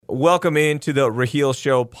Welcome into the Raheel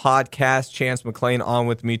Show podcast. Chance McClain on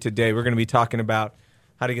with me today. We're going to be talking about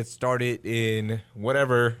how to get started in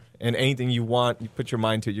whatever and anything you want. You put your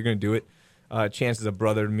mind to it, you're going to do it. Chance is a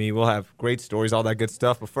brother to me. We'll have great stories, all that good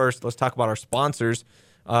stuff. But first, let's talk about our sponsors.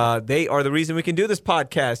 They are the reason we can do this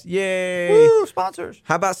podcast. Yay! Woo, sponsors.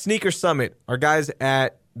 How about Sneaker Summit? Our guys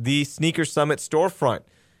at the Sneaker Summit storefront.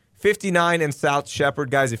 59 and South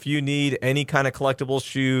Shepherd, guys. If you need any kind of collectible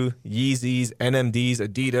shoe, Yeezys, NMDs,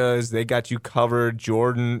 Adidas, they got you covered.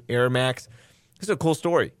 Jordan, Air Max. This is a cool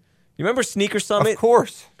story. You remember Sneaker Summit? Of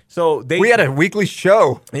course. So we had a weekly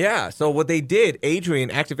show. Yeah. So what they did,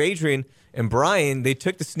 Active Adrian, and Brian, they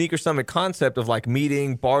took the Sneaker Summit concept of like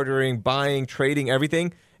meeting, bartering, buying, trading,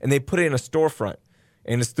 everything, and they put it in a storefront.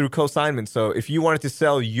 And it's through consignment. So if you wanted to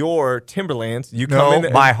sell your Timberlands, you come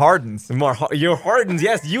in. My Hardens. Your Hardens,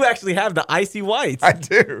 yes. You actually have the icy whites. I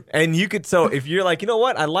do. And you could, so if you're like, you know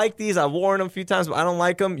what, I like these, I've worn them a few times, but I don't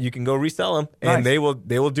like them, you can go resell them. And they will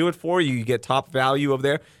do it for you. You get top value over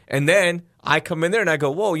there. And then I come in there and I go,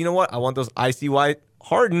 whoa, you know what? I want those icy white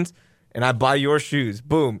Hardens. And I buy your shoes.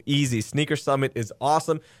 Boom. Easy. Sneaker Summit is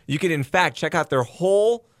awesome. You can, in fact, check out their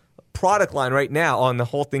whole product line right now on the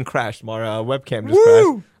whole thing crashed. My webcam just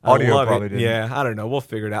crashed. Audio probably didn't. Yeah, I don't know. We'll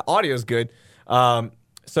figure it out. Audio's good.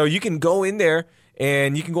 So you can go in there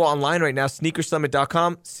and you can go online right now,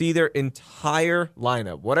 sneakersummit.com, see their entire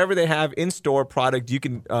lineup. Whatever they have in-store product, you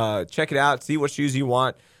can check it out, see what shoes you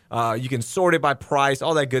want. You can sort it by price,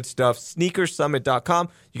 all that good stuff. Sneakersummit.com.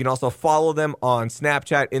 You can also follow them on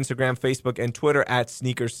Snapchat, Instagram, Facebook, and Twitter at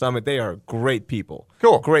Sneakers Summit. They are great people.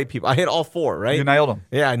 Cool. Great people. I hit all four, right? You nailed them.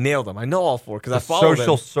 Yeah, I nailed them. I know all four because I follow them.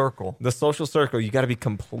 Social circle. The social circle. You got to be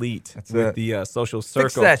complete with the social circle.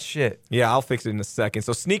 Fix that shit. Yeah, I'll fix it in a second.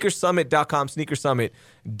 So sneakersummit.com,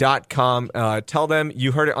 sneakersummit.com. Tell them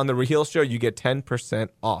you heard it on the Raheel Show. You get 10%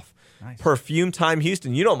 off. Nice. Perfume Time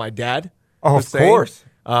Houston. You know my dad. Oh, of course.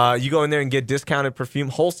 You go in there and get discounted perfume,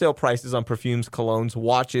 wholesale prices on perfumes, colognes,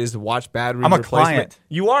 watches, watch battery I'm a replacement. client.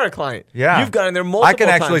 You are a client. Yeah. You've gone in there multiple times. I can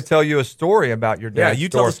actually tell you a story about your dad's Yeah, you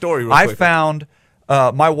tell the story real I quick. found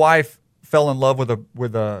my wife fell in love with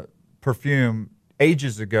a perfume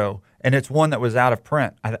ages ago, and it's one that was out of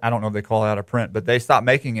print. I don't know if they call it out of print, but they stopped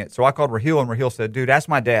making it. So I called Raheel, and Raheel said, dude, ask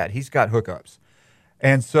my dad. He's got hookups.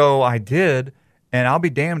 And so I did, and I'll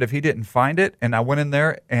be damned if he didn't find it. And I went in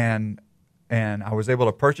there, and I was able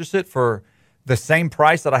to purchase it for the same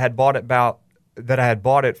price that I had bought it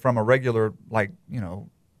from a regular,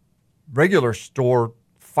 regular store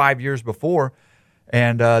 5 years before,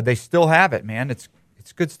 and they still have it, man. It's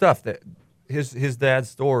good stuff. That his dad's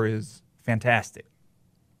store is fantastic,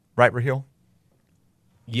 right, Raheel?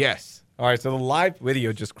 Yes. All right. So the live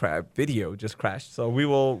video just crashed. So we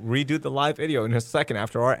will redo the live video in a second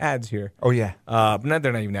after our ads here. Oh yeah. But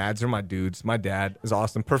they're not even ads. They're my dudes. My dad is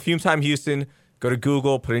awesome. Perfume Time Houston. Go to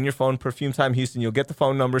Google, put in your phone, Perfume Time Houston. You'll get the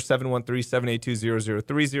phone number,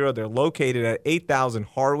 713-782-0030. They're located at 8000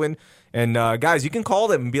 Harwin. And guys, you can call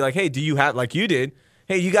them and be like, hey, do you have, like you did,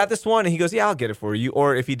 hey, you got this one? And he goes, yeah, I'll get it for you.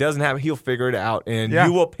 Or if he doesn't have it, he'll figure it out. And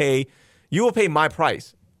you will pay my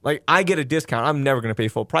price. Like, I get a discount. I'm never going to pay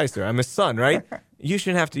full price there. I'm his son, right? You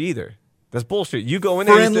shouldn't have to either. That's bullshit. You go in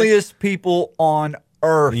there. Friendliest people on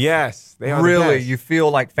earth. Yes. They are really. the best. You feel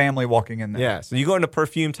like family walking in there. Yeah. So you go into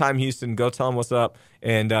Perfume Time Houston, go tell him what's up,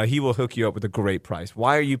 and he will hook you up with a great price.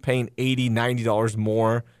 Why are you paying $80, $90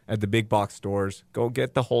 more at the big box stores? Go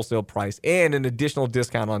get the wholesale price and an additional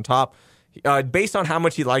discount on top. Based on how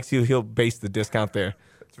much he likes you, he'll base the discount there.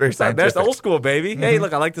 It's very scientific. That's old school, baby. Mm-hmm. Hey,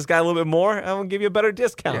 look, I like this guy a little bit more. I'm going to give you a better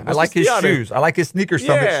discount. Yeah, I like his shoes. I like his Sneaker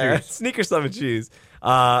Summit shoes. Sneaker Summit shoes.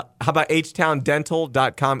 How about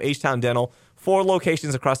HTownDental.com? H-Town Dental. 4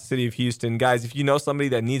 locations across the city of Houston. Guys, if you know somebody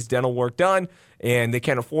that needs dental work done and they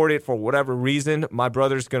can't afford it for whatever reason, my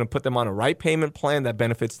brother's going to put them on a right payment plan that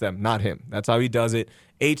benefits them, not him. That's how he does it.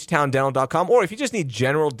 HTownDental.com. Or if you just need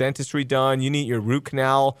general dentistry done, you need your root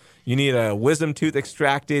canal, you need a wisdom tooth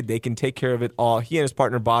extracted, they can take care of it all. He and his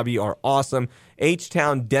partner, Bobby, are awesome.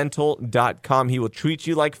 HTownDental.com. He will treat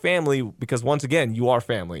you like family because, once again, you are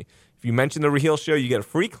family. If you mention the Raheel Show, you get a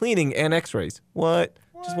free cleaning and x-rays. What?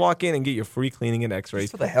 Just walk in and get your free cleaning and x-rays.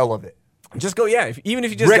 Just for the hell of it. Just go, yeah. Even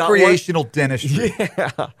if you just recreational got one, dentistry.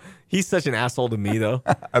 Yeah. He's such an asshole to me, though.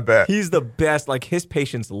 I bet. He's the best. Like, his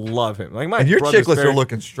patients love him. Like, my and your brother's chiclets are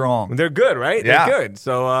looking strong. They're good, right? Yeah. They're good.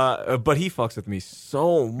 So, but he fucks with me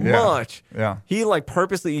so much. Yeah. He, like,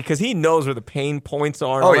 purposely, because he knows where the pain points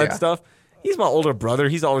are and all that stuff. He's my older brother.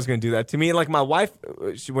 He's always going to do that to me. And, like, my wife,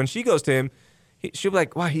 when she goes to him, she'll be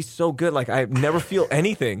like, wow, he's so good. Like, I never feel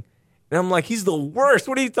anything. And I'm like, he's the worst.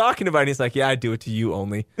 What are you talking about? And he's like, yeah, I do it to you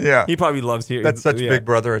only. Yeah. He probably loves hearing. That's such big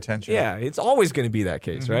brother attention. Yeah, it's always going to be that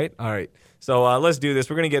case, right? All right. So let's do this.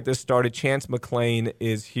 We're going to get this started. Chance McClain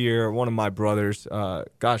is here, one of my brothers.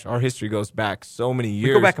 Gosh, our history goes back so many years.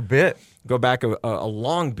 We go back a bit. Go back a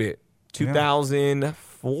long bit.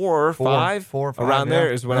 2004, 5? 4 or 5, around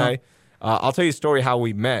there is when I'll tell you a story how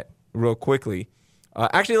we met real quickly.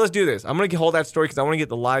 Actually, let's do this. I'm going to hold that story because I want to get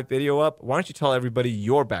the live video up. Why don't you tell everybody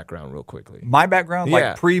your background real quickly? My background?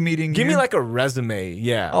 Like pre-meeting Give you? me like a resume.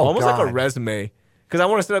 Yeah. Oh, almost God. like a resume because I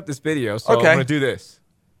want to set up this video. So Okay. I'm going to do this.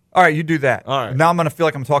 All right, you do that. All right. Now I'm going to feel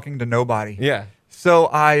like I'm talking to nobody. Yeah. So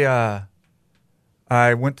I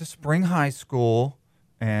went to Spring High School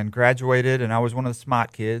and graduated, and I was one of the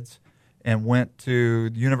smart kids, and went to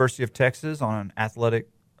the University of Texas on an athletic,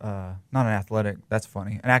 not an athletic, that's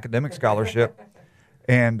funny, an academic scholarship.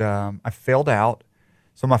 And I failed out.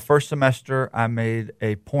 So my first semester, I made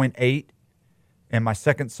a 0.8. And my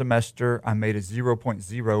second semester, I made a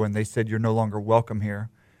 0.0. And they said, you're no longer welcome here.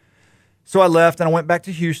 So I left, and I went back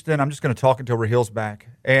to Houston. I'm just going to talk until Raheel's back.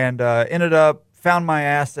 And found my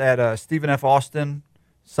ass at Stephen F. Austin,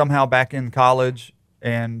 somehow back in college,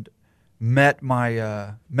 and met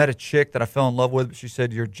a chick that I fell in love with. She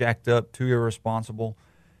said, you're jacked up, too irresponsible.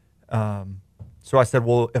 So I said,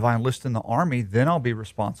 well, if I enlist in the Army, then I'll be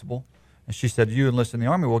responsible. And she said, you enlist in the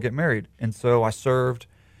Army, we'll get married. And so I served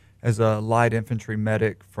as a light infantry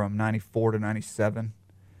medic from 94 to 97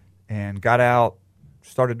 and got out,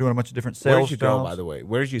 started doing a bunch of different sales Where did you go, jobs. by the way?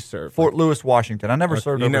 Where did you serve? Fort Lewis, Washington. I never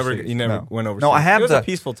served overseas. You never No. went overseas? No, I have It was a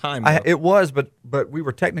peaceful time, though. It was, but we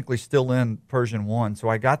were technically still in Persian 1, so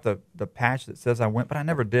I got the patch that says I went, but I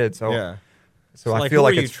never did. So Yeah. So I like, feel who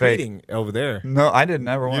like were you it's fake. treating over there? No, I didn't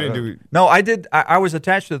ever want didn't to. do- No, I did. I was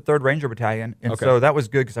attached to the 3rd Ranger Battalion, and Okay. so that was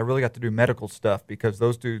good because I really got to do medical stuff because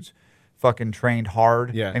those dudes fucking trained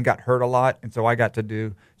hard and got hurt a lot, and so I got to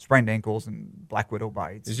do sprained ankles and black widow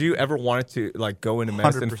bites. Did you ever want to like go into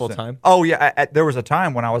medicine 100%. full time? Oh yeah, there was a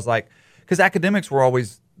time when I was like, because academics were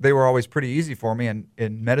always pretty easy for me, and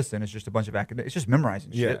in medicine it's just a bunch of academics. It's just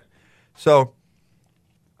memorizing shit. So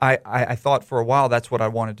I thought for a while that's what I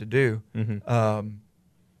wanted to do.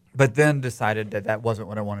 But then decided that wasn't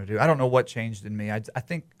what I wanted to do. I don't know what changed in me. I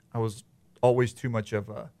think I was always too much of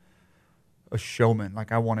a showman.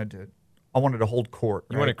 Like I wanted to hold court.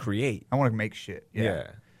 You want to create. I want to make shit. Yeah.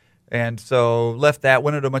 And so left that,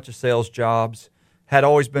 went into a bunch of sales jobs. Had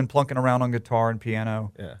always been plunking around on guitar and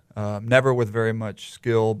piano. Yeah. Never with very much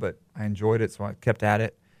skill, but I enjoyed it, so I kept at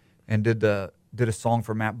it. And did a song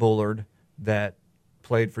for Matt Bullard that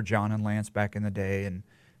played for John and Lance back in the day, and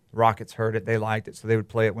Rockets heard it, they liked it, so they would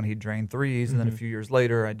play it when he drained threes. And then a few years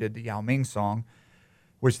later, I did the Yao Ming song,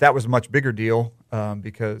 which that was a much bigger deal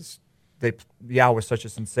because Yao was such a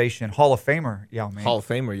sensation. Hall of Famer Yao Ming. Hall of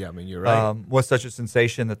Famer, yeah, I mean, you're right. Was such a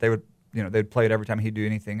sensation that they'd play it every time he'd do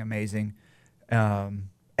anything amazing. And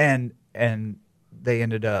they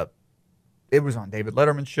ended up, it was on David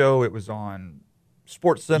Letterman's show, it was on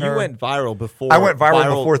Sports Center. You went viral before. I went viral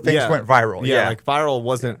before things went viral. Yeah, like viral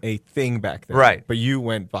wasn't a thing back then. Right. But you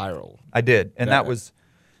went viral. I did. And that was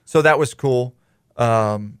cool.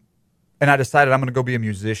 And I decided I'm going to go be a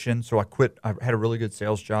musician. So I quit. I had a really good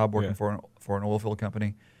sales job working for an oil field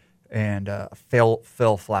company, and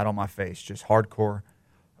fell flat on my face, just hardcore.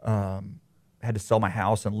 Had to sell my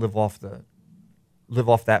house and live off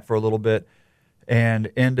that for a little bit,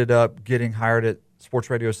 and ended up getting hired at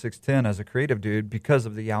Sports Radio 610 as a creative dude because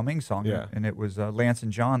of the Yao Ming song. Yeah. And it was Lance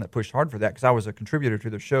and John that pushed hard for that because I was a contributor to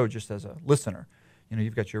the show just as a listener.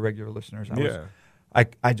 You've got your regular listeners. I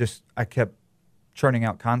kept churning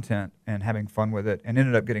out content and having fun with it, and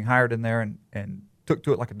ended up getting hired in there and took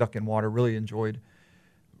to it like a duck in water. Really enjoyed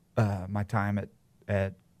my time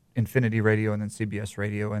at Infinity Radio and then CBS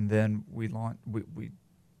Radio, and then we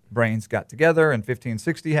Brains got together and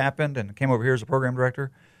 1560 happened, and I came over here as a program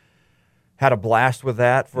director. Had a blast with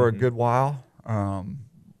that for a good while,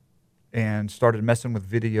 and started messing with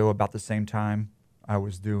video about the same time I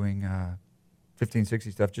was doing 1560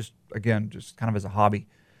 stuff, just kind of as a hobby,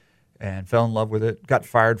 and fell in love with it. Got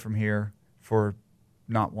fired from here for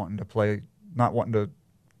not wanting to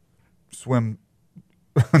swim,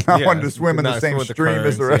 wanting to swim in the same stream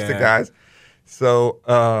as the rest of the guys. So,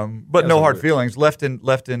 but no hard feelings. Left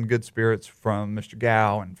in good spirits from Mr.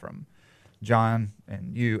 Gao and from John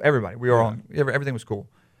and you, everybody. We were on. Everything was cool.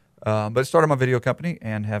 But started my video company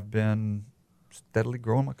and have been steadily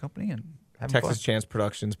growing my company and having Texas fun. Chance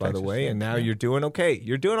Productions, by the way, and now you're doing okay.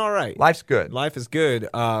 You're doing all right. Life's good. Life is good.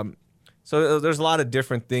 So there's a lot of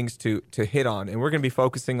different things to hit on, and we're going to be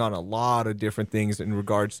focusing on a lot of different things in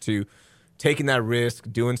regards to taking that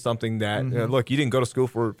risk, doing something that look, you didn't go to school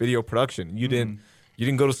for video production. You didn't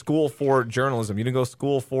go to school for journalism. You didn't go to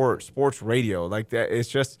school for sports radio. Like that, it's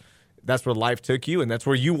just that's where life took you, and that's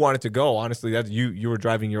where you wanted to go. Honestly, that you were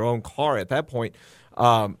driving your own car at that point.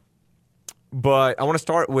 But I want to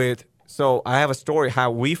start with. So I have a story how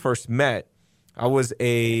we first met. I was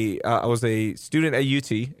a student at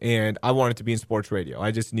UT, and I wanted to be in sports radio. I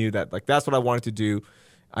just knew that like that's what I wanted to do.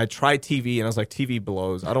 I tried TV, and I was like, TV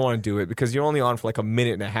blows. I don't want to do it because you're only on for like a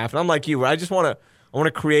minute and a half. And I'm like you, where I want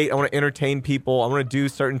to create. I want to entertain people. I want to do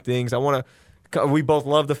certain things. We both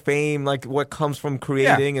love the fame, like what comes from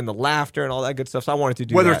creating and the laughter and all that good stuff. So I wanted to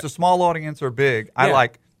do whether that. It's a small audience or big.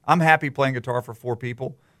 I'm happy playing guitar for 4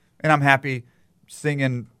 people, and I'm happy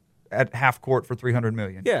singing at half court for 300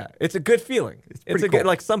 million. Yeah, it's a good feeling. It's a cool. good,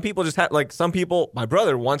 like some people just have, like some people, my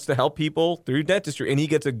brother wants to help people through dentistry and he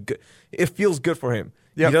gets it feels good for him.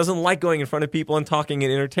 Yep. He doesn't like going in front of people and talking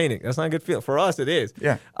and entertaining. That's not a good feeling. For us, it is.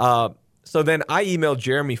 Yeah. So then I emailed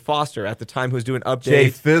Jeremy Foster at the time who was doing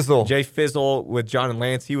updates. Jay Fizzle with John and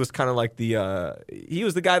Lance. He was kind of like he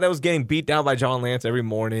was the guy that was getting beat down by John Lance every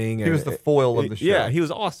morning. He was the foil of the show. Yeah, he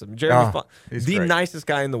was awesome. Jeremy the great. Nicest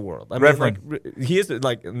guy in the world. I Reverend. mean, like, he is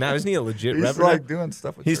like, now isn't he a legit He's reverend? like doing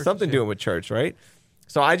stuff with He's church something doing with church, right?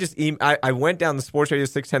 So I just I went down the Sports Radio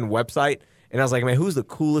 610 website and I was like, man, who's the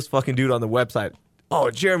coolest fucking dude on the website?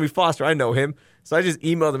 Oh, Jeremy Foster, I know him. So I just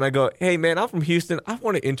emailed him. I go, hey, man, I'm from Houston. I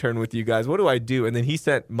want to intern with you guys. What do I do? And then he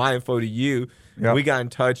sent my info to you. Yep. We got in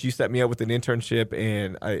touch. You set me up with an internship,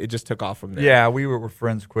 and it just took off from there. Yeah, we were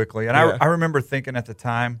friends quickly. And I remember thinking at the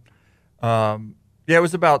time, it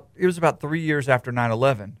was about 3 years after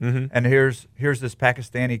 9/11. Mm-hmm. And here's this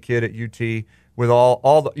Pakistani kid at UT with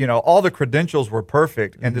all the credentials were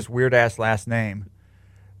perfect and this weird-ass last name.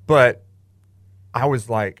 But I was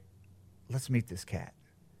like, let's meet this cat.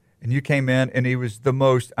 And you came in, and he was the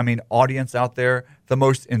most, audience out there, the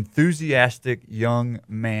most enthusiastic young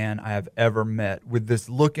man I have ever met, with this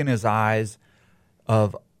look in his eyes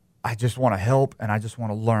of, I just want to help, and I just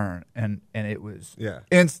want to learn. And it was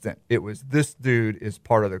instant. It was, this dude is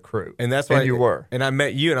part of the crew. And that's why you were. And I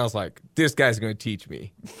met you, and I was like, this guy's going to teach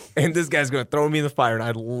me. And this guy's going to throw me in the fire, and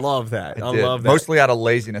I love that. I love that. Mostly out of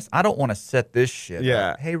laziness. I don't want to set this shit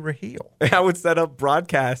up. Hey, Raheel. I would set up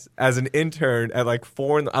broadcasts as an intern at like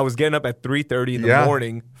 4. I was getting up at 3:30 in the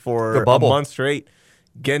morning for a month straight.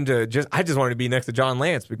 I just wanted to be next to John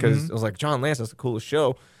Lance because I was like, John Lance, that's the coolest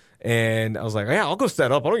show. And I was like, yeah, I'll go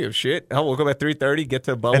set up. I don't give a shit. I'll woke up at 3:30, get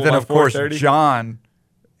to Bubble by 4:30. And then, of course, John,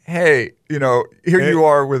 hey, here you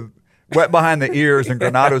are with wet behind the ears and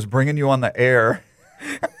Granado's bringing you on the air.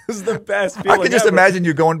 It was the best feeling I can just imagine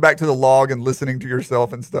you going back to the log and listening to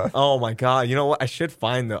yourself and stuff. Oh, my God. You know what? I should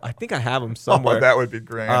find them. I think I have them somewhere. Oh, that would be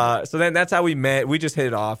great. So then that's how we met. We just hit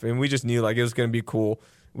it off, and we just knew like it was going to be cool.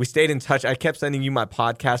 We stayed in touch. I kept sending you my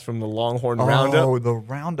podcast from the Longhorn Roundup. Oh, the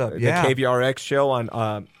Roundup, the KVRX show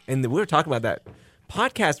on, and we were talking about that.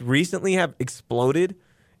 Podcasts recently have exploded,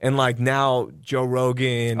 and like now Joe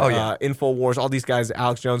Rogan, InfoWars, all these guys,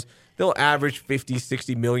 Alex Jones, they'll average 50,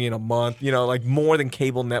 60 million a month. Like more than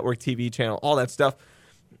cable network TV channel, all that stuff.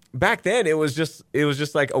 Back then, it was just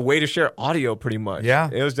like a way to share audio, pretty much. Yeah,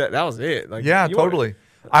 it was that was it. Like, totally.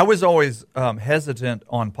 I was always hesitant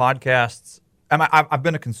on podcasts. I've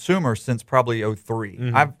been a consumer since probably 2003.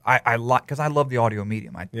 Because I love the audio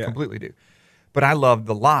medium. I completely do. But I love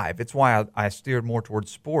the live. It's why I steered more towards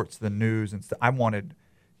sports than news and stuff. I wanted,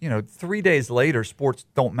 3 days later, sports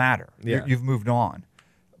don't matter. Yeah. You've moved on.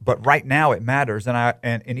 But right now it matters.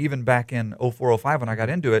 And even back in 2004, 2005 when I got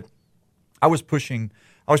into it, I was pushing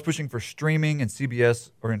for streaming, and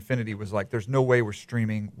CBS or Infinity was like, there's no way we're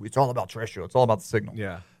streaming. It's all about terrestrial. It's all about the signal.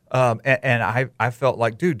 Yeah. And I felt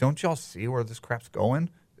like, dude, don't y'all see where this crap's going?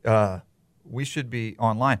 We should be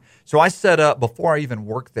online. So I set up, before I even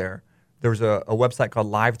worked there was a website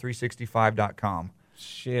called live365.com.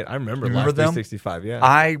 Shit, I remember Live 365, yeah.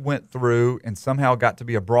 I went through and somehow got to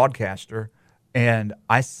be a broadcaster, and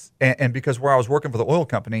because where I was working for the oil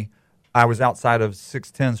company, I was outside of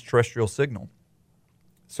 610's terrestrial signal.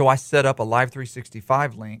 So I set up a Live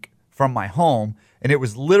 365 link from my home, and it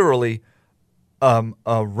was literally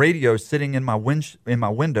a radio sitting in my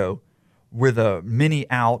window with a mini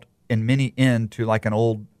out and mini in to like an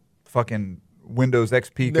old fucking Windows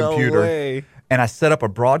XP computer. No way. And I set up a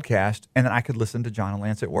broadcast, and then I could listen to John and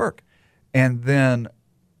Lance at work. And then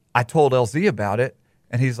I told LZ about it,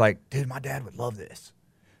 and he's like, dude, my dad would love this.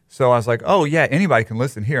 So I was like, oh, yeah, anybody can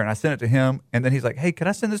listen here. And I sent it to him, and then he's like, hey, can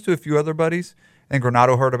I send this to a few other buddies? And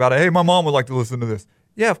Granado heard about it. Hey, my mom would like to listen to this.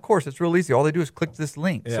 Yeah, of course. It's real easy. All they do is click this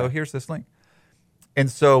link. Yeah. So here's this link. And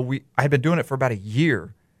so I had been doing it for about a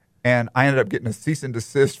year. And I ended up getting a cease and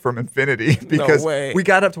desist from Infinity because we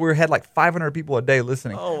got up to where we had like 500 people a day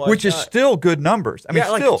listening, which is still good numbers. I mean,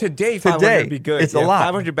 like today 500 would be good. It's a lot.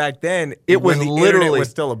 500 back then, it was the literally internet was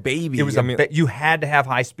still a baby. It was you had to have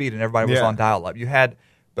high speed, and everybody was on dial-up. You had,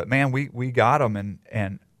 but man, we got them,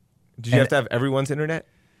 and did you have to have everyone's internet?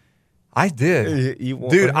 I did,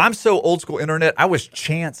 dude. I'm so old school internet. I was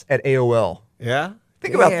Chance at AOL. Yeah,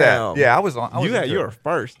 think about that. Yeah, I was on. You were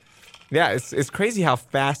first. Yeah, it's crazy how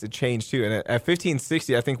fast it changed too. And at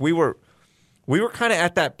 1560, I think we were kind of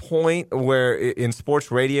at that point where in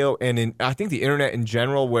sports radio and in I think the internet in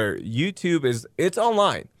general, where YouTube it's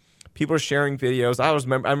online. People are sharing videos. I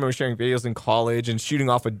remember sharing videos in college and shooting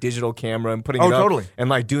off a digital camera and putting it up and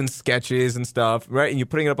like doing sketches and stuff, right? And you're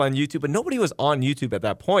putting it up on YouTube, but nobody was on YouTube at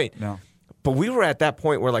that point. No. But we were at that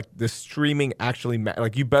point where like the streaming actually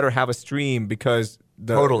like you better have a stream because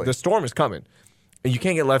the storm is coming. And you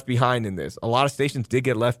can't get left behind in this. A lot of stations did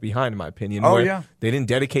get left behind, in my opinion. They didn't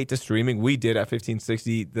dedicate to streaming. We did at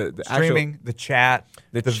 1560. The streaming, the chat,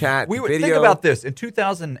 the chat. We video. Think about this. In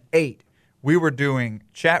 2008, we were doing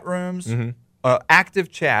chat rooms,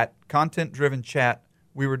 active chat, content-driven chat.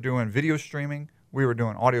 We were doing video streaming. We were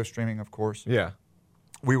doing audio streaming, of course. Yeah.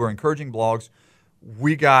 We were encouraging blogs.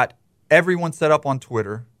 We got everyone set up on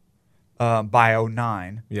Twitter by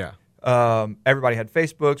 2009. Yeah. Everybody had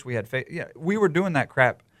Facebooks. We were doing that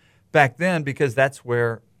crap back then because that's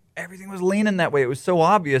where everything was leaning that way. It was so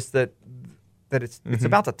obvious that it's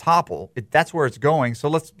about to topple. That's where it's going. So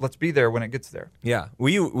let's be there when it gets there. Yeah,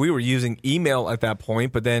 we were using email at that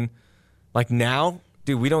point, but then like now,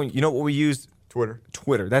 dude, we don't. You know what we use?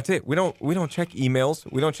 Twitter. That's it. We don't check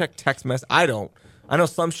emails. We don't check text mess. I don't. I know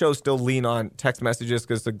some shows still lean on text messages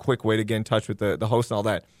because it's a quick way to get in touch with the host and all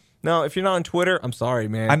that. No, if you're not on Twitter, I'm sorry,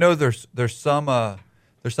 man. I know there's some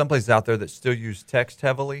places out there that still use text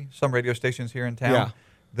heavily. Some radio stations here in town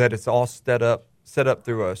that it's all set up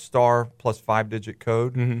through a star plus 5-digit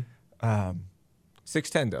code.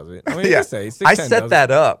 610 does it. I mean, I set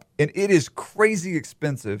that up, and it is crazy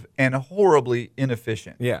expensive and horribly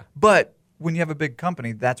inefficient. Yeah, but when you have a big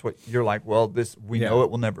company, that's what you're like. Well, we know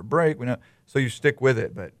it will never break. We know, so you stick with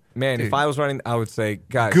it, but. Man, dude, if I was running, I would say,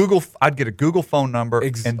 guys, I'd get a Google phone number,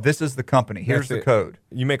 and this is the company. Here's the code.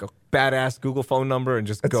 You make a badass Google phone number and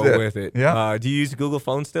just go with it. Yeah. Do you use Google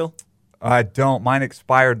phone still? I don't. Mine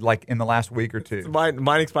expired like in the last week or two.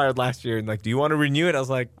 Mine expired last year. And like, do you want to renew it? I was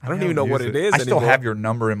like, I don't even know what it is. I still have your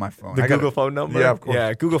number in my phone. The Google phone number? Yeah, of course.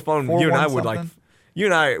 Yeah, Google phone. You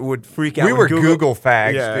and I would freak out. We were Google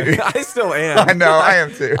fags, dude. I still am. I know. I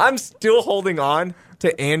am too. I'm still holding on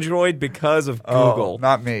to Android because of Google.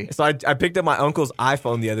 Not me. So I picked up my uncle's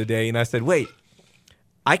iPhone the other day, and I said, wait,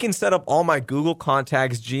 I can set up all my Google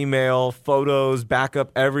contacts, Gmail, photos,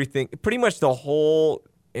 backup, everything. Pretty much the whole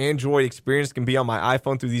Android experience can be on my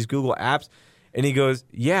iPhone through these Google apps. And he goes,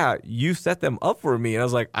 yeah, you set them up for me. And I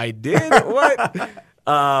was like, I did? What?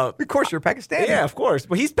 Of course, you're Pakistani. Yeah, of course.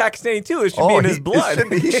 But he's Pakistani too. It should be in his blood.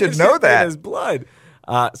 He should know that. In his blood.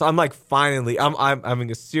 So I'm like, finally, I'm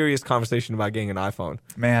having a serious conversation about getting an iPhone.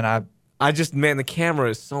 Man, the camera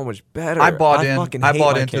is so much better. I bought into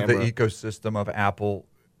camera. the ecosystem of Apple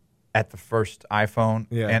at the first iPhone,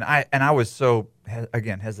 yeah. and I was so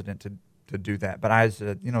hesitant to do that. But I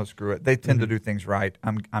said, screw it. They tend to do things right.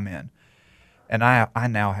 I'm in, and I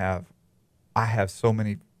now have so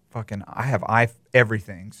many. I have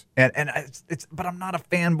everything's and it's but I'm not a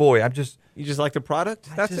fanboy. You just like the product.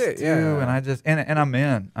 That's it. Yeah, and I'm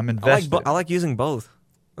in. I'm invested. I like using both.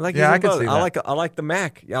 I can see that. I like the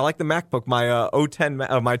Mac. Yeah, I like the MacBook. My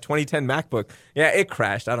my 2010 MacBook. Yeah, it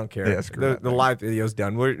crashed. I don't care. Yeah, the live video's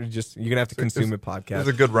done. You're gonna have to consume it podcast. It was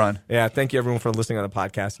a good run. Yeah, thank you everyone for listening on the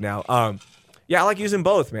podcast now. Yeah, I like using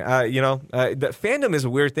both, man. The fandom is a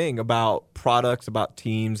weird thing about products, about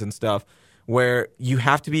teams and stuff, where you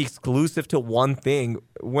have to be exclusive to one thing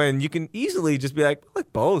when you can easily just be like, I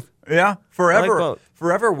like both. Yeah, forever. I like both.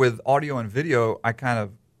 Forever with audio and video, I kind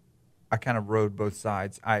of rode both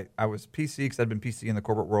sides. I was PC because I'd been PC in the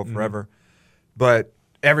corporate world forever, but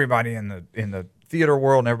everybody in the theater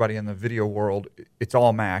world and everybody in the video world, it's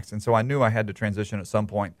all Macs, and so I knew I had to transition at some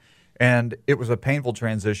point, and it was a painful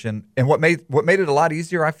transition. And what made it a lot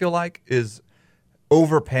easier, I feel like, is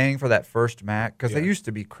overpaying for that first Mac because they used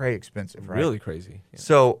to be crazy expensive, right? Really crazy. Yeah.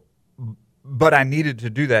 So, but I needed to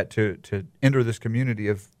do that to enter this community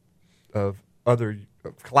of other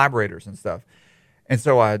collaborators and stuff. And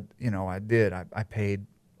so I did. I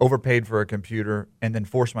overpaid for a computer and then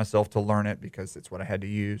forced myself to learn it because it's what I had to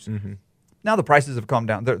use. Mm-hmm. Now the prices have come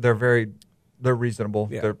down. They're very they're reasonable.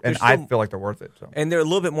 Yeah. And I feel like they're worth it. So. And they're a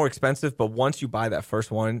little bit more expensive, but once you buy that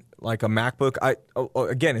first one, like a MacBook,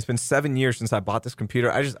 again, it's been 7 years since I bought this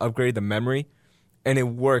computer. I just upgraded the memory, and it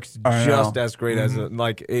works just as great as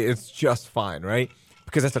it's just fine, right?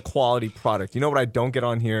 Because that's a quality product. You know what I don't get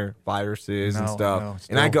on here? Viruses and stuff.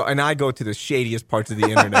 And I go to the shadiest parts of the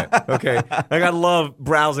internet. Okay, like I love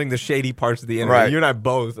browsing the shady parts of the internet. Right. You and I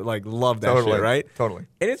both like love that shit, right? Totally.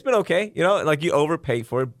 And it's been okay. You know, like you overpay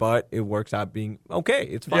for it, but it works out being okay.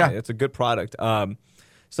 It's fine. Yeah. It's a good product.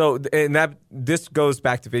 So this goes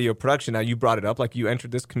back to video production. Now you brought it up, like you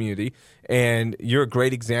entered this community, and you're a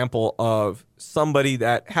great example of somebody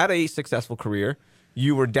that had a successful career.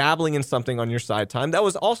 You were dabbling in something on your side time that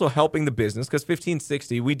was also helping the business because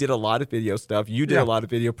 1560, we did a lot of video stuff. You did a lot of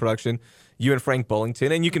video production, you and Frank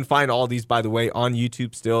Bullington. And you can find all these, by the way, on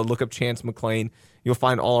YouTube still. Look up Chance McClain. You'll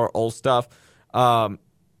find all our old stuff.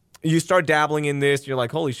 You start dabbling in this. You're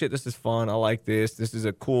like, holy shit, this is fun. I like this. This is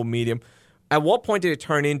a cool medium. At what point did it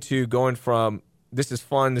turn into going from this is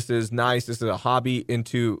fun, this is nice, this is a hobby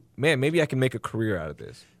into, man, maybe I can make a career out of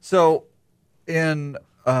this? So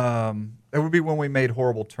it would be when we made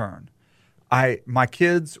Horrible Turn. My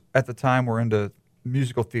kids at the time were into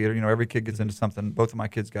musical theater. You know, every kid gets into something. Both of my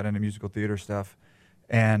kids got into musical theater stuff,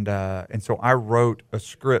 and so I wrote a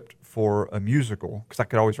script for a musical because I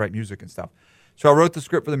could always write music and stuff. So I wrote the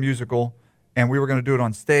script for the musical, and we were going to do it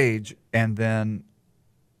on stage. And then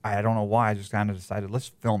I don't know why I just kind of decided let's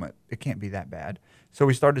film it. It can't be that bad. So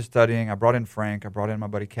we started studying. I brought in Frank. I brought in my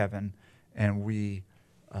buddy Kevin, and we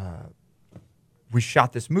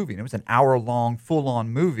shot this movie, and it was an hour-long, full-on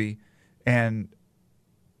movie, and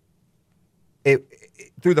it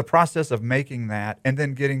through the process of making that and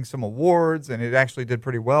then getting some awards, and it actually did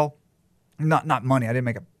pretty well. Not money. I didn't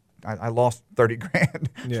make I lost 30 grand,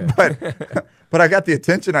 but I got the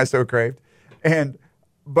attention I so craved,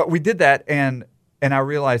 but we did that, and I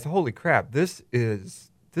realized, holy crap, this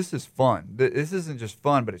is fun. This isn't just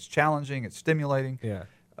fun, but it's challenging, it's stimulating. Yeah.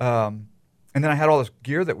 And then I had all this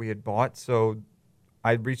gear that we had bought, so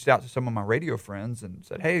I reached out to some of my radio friends and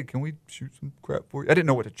said, hey, can we shoot some crap for you? I didn't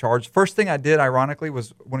know what to charge. First thing I did, ironically,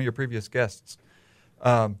 was one of your previous guests,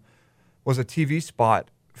 was a TV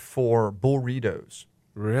spot for Burritos.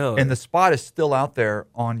 Really? And the spot is still out there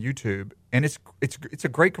on YouTube, and it's a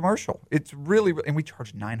great commercial. It's really, and we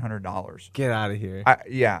charged $900. Get out of here.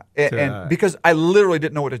 And because I literally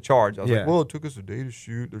didn't know what to charge. I was like, well, it took us a day to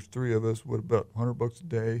shoot. There's 3 of us. What about $100 a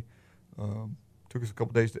day? Took us a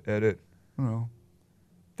couple days to edit. I don't know.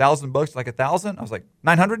 $1,000, like 1,000. I was like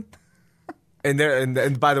 900.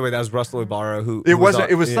 And by the way, that was Russell Ibarra who. It wasn't.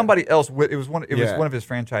 It was somebody else. It was one. It was one of his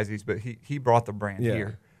franchisees, but he brought the brand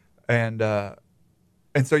here, and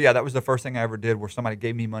so that was the first thing I ever did where somebody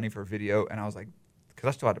gave me money for a video, and I was like,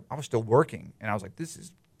 because I was still working, and I was like, this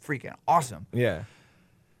is freaking awesome. Yeah.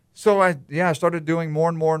 So I started doing more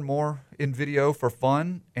and more and more in video for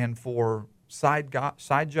fun and for side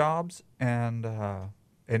jobs, and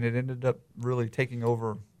it ended up really taking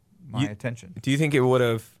over my attention. Do you think it would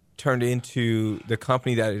have turned into the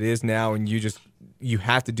company that it is now, and you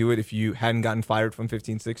have to do it if you hadn't gotten fired from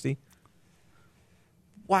 1560?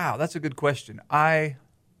 Wow, that's a good question. I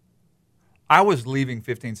was leaving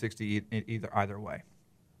 1560 either way.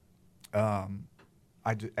 At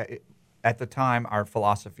the time, our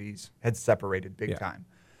philosophies had separated big time,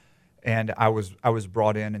 and I was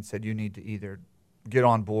brought in and said, you need to either get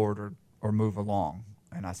on board or move along.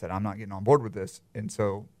 And I said, I'm not getting on board with this. And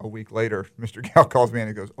so a week later, Mr. Gal calls me and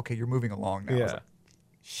he goes, okay, you're moving along now. I was like,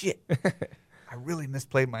 shit, I really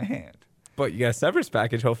misplayed my hand. But you got a severance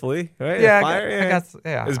package, hopefully, right? Yeah,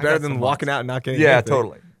 it's better than walking out and not getting anything. Yeah,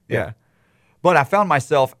 totally. Yeah. But I found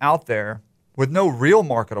myself out there with no real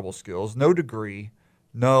marketable skills, no degree,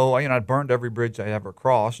 I burned every bridge I ever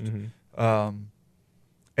crossed, and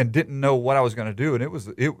didn't know what I was going to do. And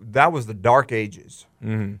that was the dark ages.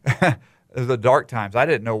 Mm-hmm. The dark times. I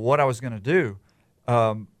didn't know what I was going to do,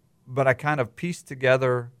 but I kind of pieced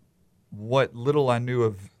together what little I knew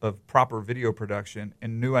of proper video production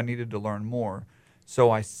and knew I needed to learn more.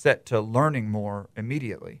 So I set to learning more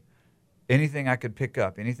immediately. Anything I could pick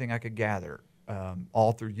up, anything I could gather,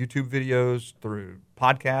 all through YouTube videos, through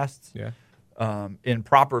podcasts, in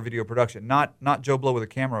proper video production. Not Joe Blow with a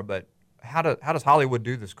camera, but how does Hollywood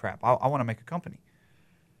do this crap? I want to make a company.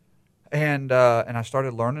 And I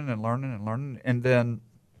started learning, and then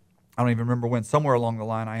I don't even remember when. Somewhere along the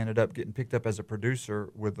line, I ended up getting picked up as a producer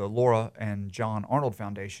with the Laura and John Arnold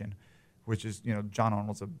Foundation, which is John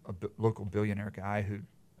Arnold's a local billionaire guy who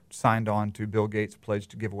signed on to Bill Gates' pledge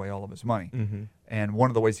to give away all of his money. Mm-hmm. And one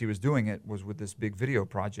of the ways he was doing it was with this big video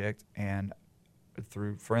project, and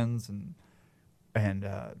through friends and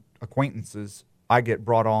acquaintances, I get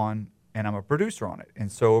brought on and I'm a producer on it.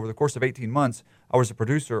 And so over the course of 18 months, I was a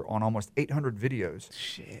producer on almost 800 videos.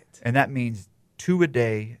 Shit. And that means 2 a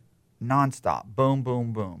day, nonstop. Boom,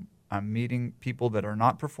 boom, boom. I'm meeting people that are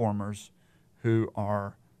not performers who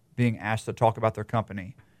are being asked to talk about their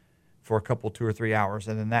company for a couple, 2 or 3 hours.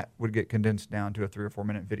 And then that would get condensed down to a 3 or 4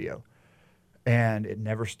 minute video. And it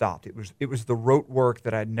never stopped. It was the rote work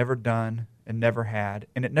that I'd never done and never had,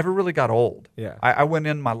 and it never really got old. Yeah. I went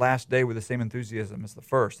in my last day with the same enthusiasm as the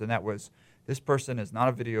first, and that was, this person is not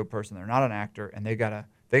a video person, they're not an actor, and they gotta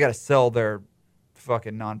sell their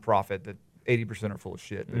fucking nonprofit that 80% are full of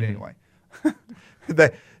shit. But anyway,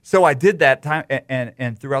 so I did that time,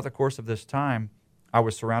 and throughout the course of this time, I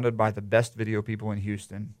was surrounded by the best video people in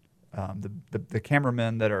Houston. The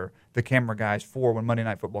cameramen that are the camera guys for when Monday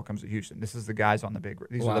Night Football comes to Houston. This is the guys on the big.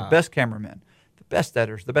 These are the best cameramen, the best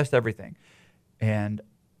editors, the best everything. And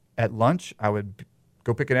at lunch, I would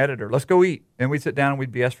go pick an editor. Let's go eat. And we'd sit down and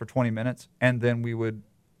we'd BS for 20 minutes. And then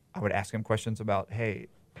I would ask him questions about, hey,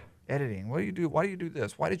 editing, what do you do? Why do you do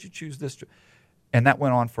this? Why did you choose this? And that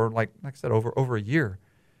went on for, like I said, over a year.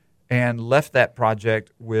 And left that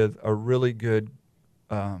project with a really good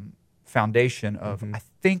foundation of, I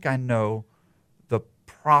think I know the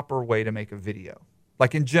proper way to make a video.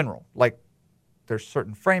 Like in general, like there's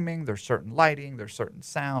certain framing, there's certain lighting, there's certain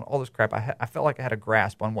sound, all this crap. I felt like I had a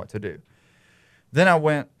grasp on what to do. Then I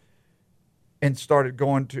went and started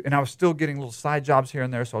going to, and I was still getting little side jobs here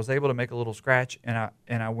and there, so I was able to make a little scratch, and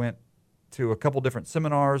I went to a couple different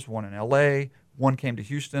seminars, one in LA, one came to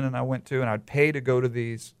Houston and I went to, and I'd pay to go to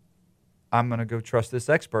these. I'm going to go trust this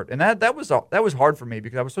expert. And that was hard for me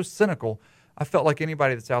because I was so cynical. I felt like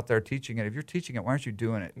anybody that's out there teaching it, if you're teaching it, why aren't you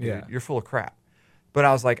doing it? Yeah. You're full of crap. But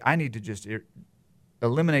I was like, I need to just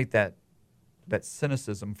eliminate that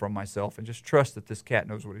cynicism from myself and just trust that this cat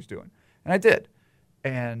knows what he's doing. And I did.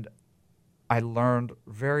 And I learned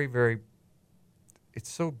very, very, it's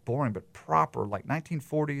so boring, but proper, like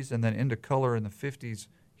 1940s and then into color in the 50s.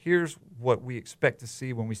 Here's what we expect to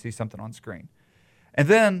see when we see something on screen. And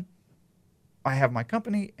then I have my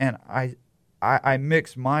company, and I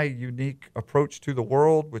mix my unique approach to the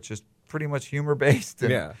world, which is pretty much humor-based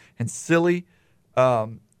and silly,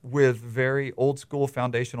 with very old-school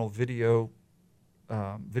foundational video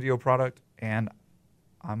product, and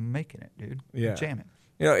I'm making it, dude. Yeah. I'm jamming.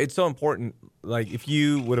 You know, it's so important. Like, if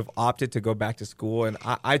you would have opted to go back to school, and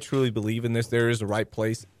I truly believe in this, there is a right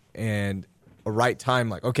place and a right time.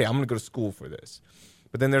 Like, okay, I'm going to go to school for this.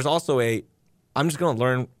 But then there's also I'm just going to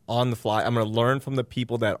learn on the fly. I'm going to learn from the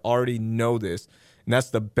people that already know this, and that's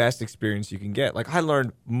the best experience you can get. Like, I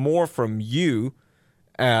learned more from you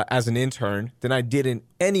as an intern than I did in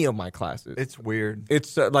any of my classes. It's weird.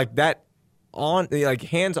 It's like that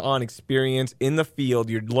hands-on experience in the field.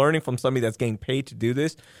 You're learning from somebody that's getting paid to do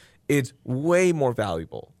this. It's way more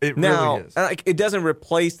valuable. It really is. Like, it doesn't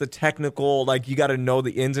replace the technical. Like, you got to know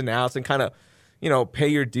the ins and outs and kind of, pay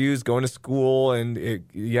your dues, going to school, and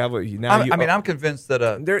I'm convinced that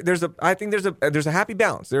I think there's a happy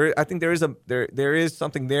balance. I think there is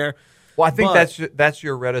something there. Well, I think that's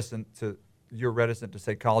you're reticent to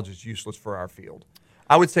say college is useless for our field.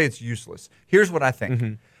 I would say it's useless. Here's what I think.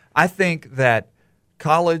 Mm-hmm. I think that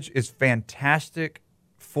college is fantastic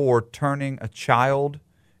for turning a child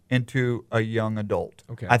into a young adult.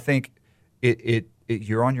 Okay. I think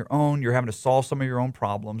you're on your own. You're having to solve some of your own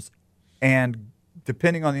problems. And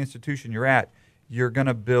depending on the institution you're at, you're going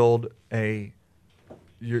to build some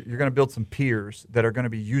peers that are going to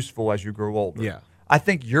be useful as you grow older. Yeah. I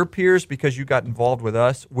think your peers, because you got involved with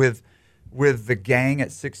us with the gang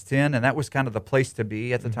at 610, and that was kind of the place to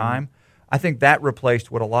be at the time. I think that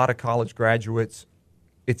replaced what a lot of college graduates.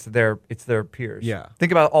 It's their peers. Yeah.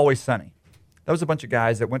 Think about Always Sunny. That was a bunch of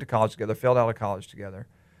guys that went to college together, failed out of college together,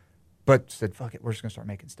 but said, "Fuck it, we're just going to start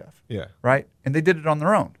making stuff." Yeah. Right? And they did it on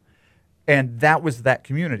their own. And that was that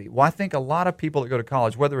community. Well, I think a lot of people that go to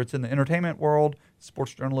college, whether it's in the entertainment world,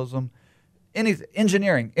 sports journalism,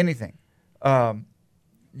 engineering, anything,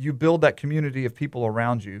 you build that community of people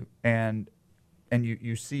around you, and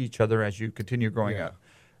you see each other as you continue growing up.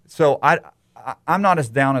 So I'm not as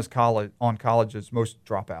down as college as most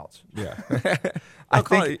dropouts. Yeah. I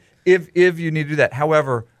think if you need to do that.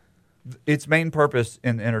 However, its main purpose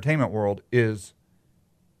in the entertainment world is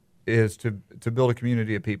to build a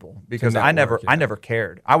community of people, because I never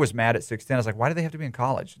cared. I was mad at 610. I was like, why do they have to be in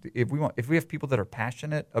college? If we have people that are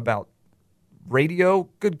passionate about radio,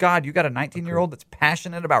 good God, you got a 19-year-old that's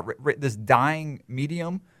passionate about this dying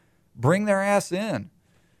medium, bring their ass in.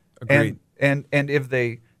 Agreed. And if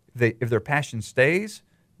if their passion stays,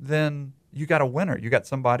 then you got a winner. You got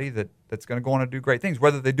somebody that's going to go on and do great things,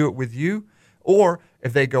 whether they do it with you Or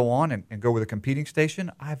if they go on and go with a competing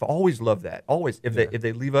station, I've always loved that. Always. If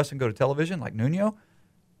they leave us and go to television like Nuno,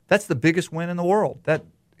 that's the biggest win in the world.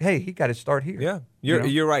 Hey, he got to start here. Yeah,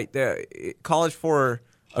 you're right. College for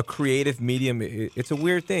a creative medium, it's a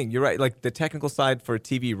weird thing. You're right. Like the technical side for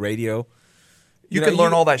TV, radio. You can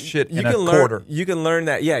learn all that shit in a quarter. You can learn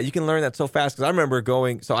that. Yeah, you can learn that so fast. Because I remember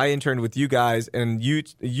going. So I interned with you guys, and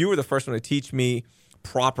you were the first one to teach me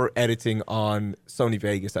proper editing on Sony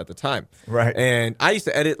Vegas at the time. Right. And I used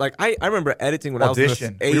to edit, like, I remember editing when I was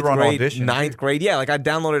in the 8th grade, 9th grade. Yeah, like I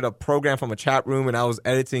downloaded a program from a chat room and I was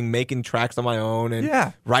editing, making tracks on my own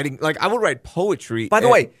and writing. Like I would write poetry. By the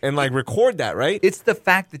way. And like record that, right? It's the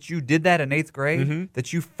fact that you did that in 8th grade,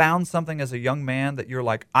 that you found something as a young man that you're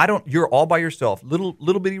like, you're all by yourself,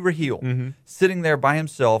 little bitty Raheel, sitting there by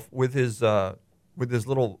himself with his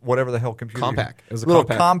little, whatever the hell computer. Compact. It was a little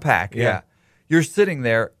compact. Yeah. You're sitting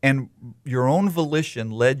there, and your own volition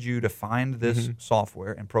led you to find this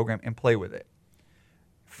software and program and play with it.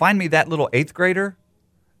 Find me that little 8th grader,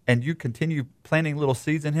 and you continue planting little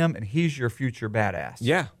seeds in him, and he's your future badass.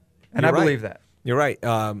 Yeah. And I believe that. You're right.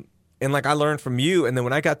 And like I learned from you, and then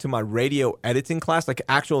when I got to my radio editing class, like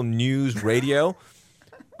actual news radio,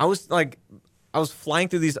 I was flying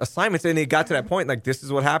through these assignments, and it got to that point, like this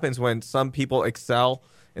is what happens when some people excel,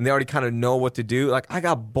 and they already kind of know what to do. Like I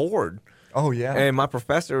got bored. Oh, yeah. And my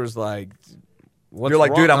professor was like, what's You're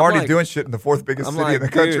like, wrong? dude, I'm already doing shit in the 4th biggest city in the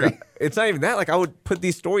country. Dude, it's not even that. Like, I would put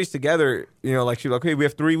these stories together, like, she'd be like, okay, we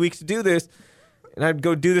have 3 weeks to do this. And I'd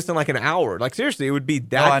go do this in like an hour. Like, seriously, it would be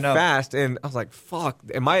that fast. And I was like, fuck,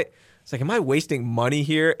 am I wasting money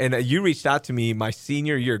here? And you reached out to me my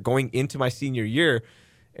senior year, going into my senior year.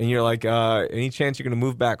 And you're like, any chance you're going to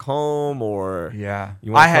move back home or? Yeah.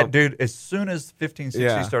 Dude, as soon as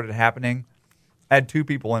 1560 started happening, I had 2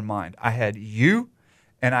 people in mind. I had you,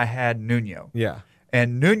 and I had Nuno. Yeah.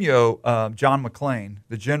 And Nuno, John McClain,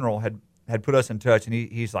 the general, had put us in touch, and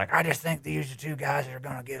he's like, I just think these are 2 guys that are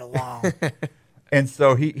going to get along. And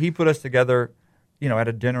so he put us together, at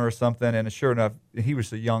a dinner or something, and sure enough, he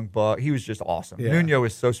was a young buck. He was just awesome. Yeah. Nuno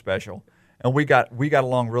is so special, and we got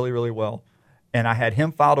along really, really well. And I had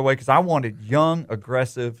him filed away because I wanted young,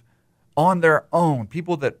 aggressive, on their own,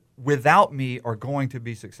 people that without me are going to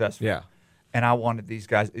be successful. Yeah. And I wanted these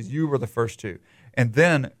guys. You were the first 2, and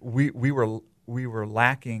then we were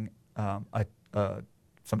lacking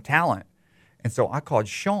some talent, and so I called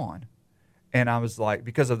Sean, and I was like,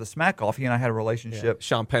 because of the Smack Off, he and I had a relationship. Yeah.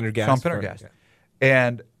 Sean Pendergast. Yeah.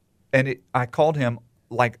 And I called him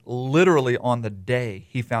like literally on the day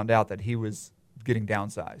he found out that he was getting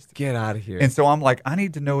downsized. Get out of here. And so I'm like, I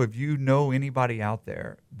need to know if you know anybody out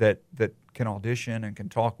there that can audition and can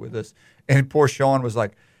talk with us. And poor Sean was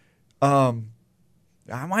like,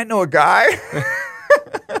 I might know a guy.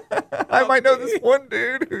 I might know this one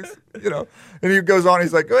dude who's, and he goes on.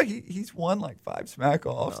 He's like, oh, he's won like 5 Smack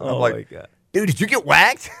Offs. And I'm like, my God. Dude, did you get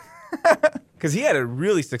whacked? Because he had a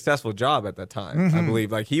really successful job at that time, I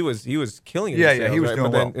believe. Like he was killing it. Yeah, he was doing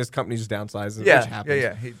but well. then his company just downsized, which happens.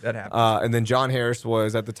 Yeah, that happened. And then John Harris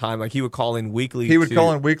was at the time, like he would call in weekly. He would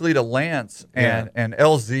call in weekly to Lance, and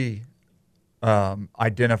LZ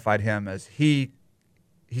identified him as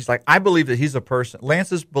He's like, I believe that he's a person.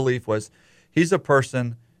 Lance's belief was he's a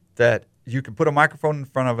person that you can put a microphone in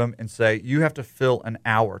front of him and say, you have to fill an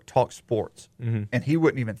hour, talk sports. And he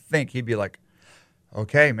wouldn't even think. He'd be like,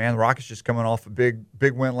 okay, man, the Rockets just coming off a big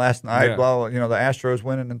win last night. Blah, blah, the Astros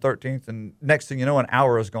winning in 13th. And next thing you know, an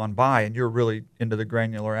hour has gone by, and you're really into the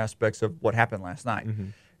granular aspects of what happened last night.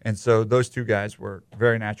 And so those 2 guys were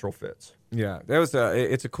very natural fits. Yeah, that was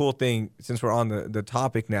it's a cool thing, since we're on the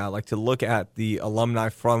topic now, like to look at the alumni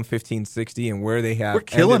from 1560 and where they have. We're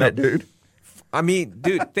killing it, dude. I mean,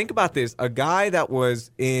 dude, think about this. A guy that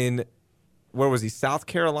was in, where was he? South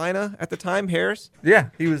Carolina at the time, Harris?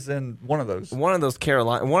 Yeah, he was in one of those. One of those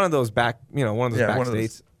back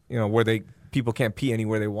states, where people can't pee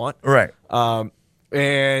anywhere they want. Right.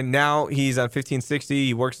 And now he's on 1560.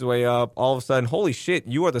 He works his way up. All of a sudden, holy shit,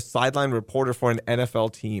 you are the sideline reporter for an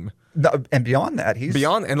NFL team. And beyond that,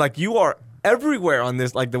 and like you are everywhere on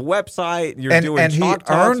this, like the website. You're doing chalk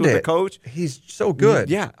talks with the coach. He's so good.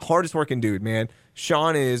 Yeah, hardest working dude, man.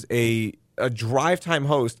 Sean is a drive time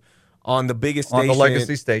host on the biggest station, on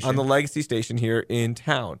the legacy station here in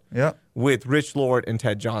town. Yeah, with Rich Lord and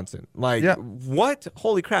Ted Johnson. Like what?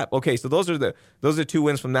 Holy crap! Okay, so those are 2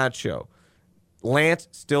 wins from that show. Lance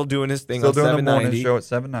still doing his thing on 790. The morning show at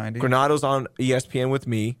 790. Granado's on ESPN with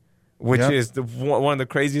me, which is one of the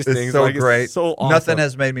craziest things. So great. It's so awesome. Nothing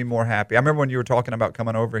has made me more happy. I remember when you were talking about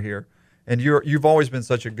coming over here, and you've always been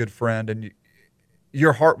such a good friend, and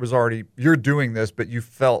your heart was already, you're doing this, but you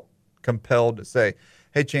felt compelled to say,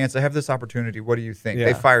 hey, Chance, I have this opportunity. What do you think? Yeah.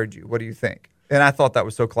 They fired you. What do you think? And I thought that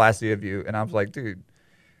was so classy of you. And I was like, dude,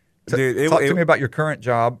 talk to me about your current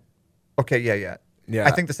job. Okay, yeah.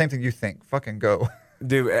 I think the same thing you think. Fucking go.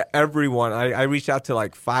 Dude, everyone, I reached out to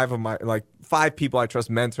like five people I trust,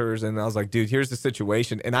 mentors, and I was like, dude, here's the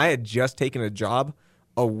situation. And I had just taken a job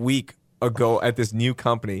a week ago at this new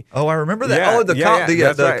company. Oh, I remember that. Yeah,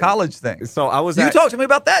 the college thing. So I was. You talked to me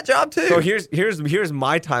about that job too. So here's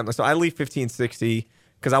my time. So I leave 1560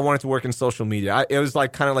 because I wanted to work in social media. It was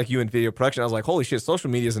like kind of like you in video production. I was like, holy shit, social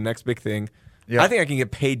media is the next big thing. Yeah. I think I can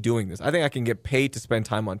get paid doing this. I think I can get paid to spend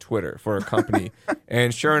time on Twitter for a company.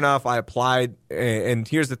 And sure enough, I applied. And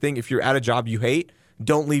here's the thing: if you're at a job you hate,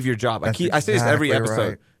 don't leave your job. I say this every episode.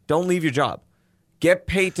 Right. Don't leave your job. Get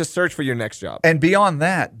paid to search for your next job. And beyond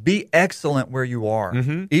that, be excellent where you are.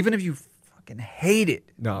 Mm-hmm. Even if you fucking hate it,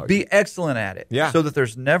 be excellent at it. Yeah. So that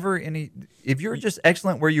there's never any. If you're just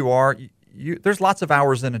excellent where you are, there's lots of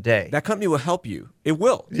hours in a day. That company will help you. It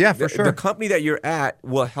will. Yeah, for sure. The company that you're at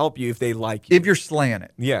will help you if they like you. If you're slaying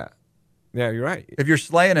it. Yeah. Yeah, you're right. If you're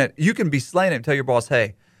slaying it, you can be slaying it and tell your boss,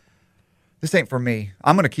 hey, this ain't for me.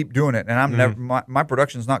 I'm going to keep doing it. And I'm never, my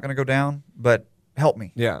production's not going to go down, but help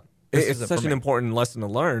me. Yeah. It's such an important lesson to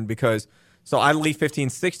learn because, so I leave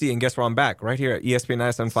 1560 and guess where I'm back? Right here at ESPN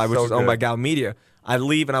 975, which is owned by Gal Media. I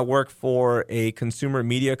leave and I work for a consumer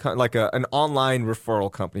media, an online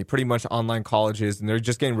referral company, pretty much online colleges, and they're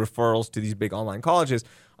just getting referrals to these big online colleges.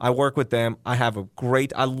 I work with them. I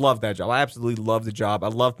love that job. I absolutely love the job. I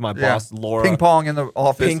loved my boss, Laura. Ping pong in the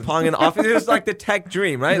office. Ping pong in the office. It was like the tech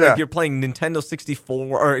dream, right? Yeah. Like you're playing Nintendo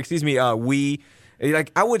 64, Wii.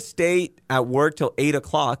 Like I would stay at work till 8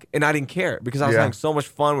 o'clock, and I didn't care because I was having so much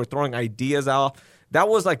fun. We're throwing ideas out. That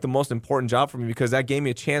was like the most important job for me because that gave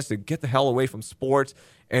me a chance to get the hell away from sports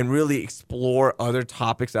and really explore other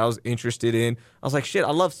topics that I was interested in. I was like, shit,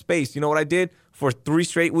 I love space. You know what I did? For 3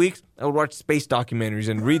 straight weeks, I would watch space documentaries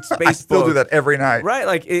and read space books. I still do that every night. Right?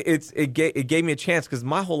 Like it gave me a chance because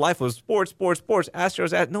my whole life was sports.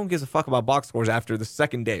 Astros. No one gives a fuck about box scores after the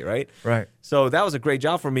second day, right? Right. So that was a great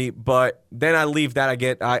job for me. But then I leave that.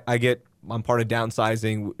 I'm part of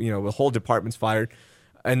downsizing. The whole department's fired.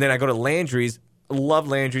 And then I go to Landry's. Love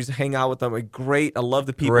Landry's, hang out with them. I love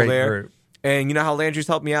the people there. Group. And you know how Landry's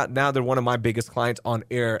helped me out? Now they're one of my biggest clients on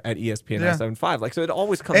air at ESPN 975. Like, so it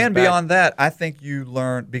always comes And back. Beyond that, I think you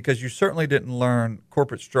learned, because you certainly didn't learn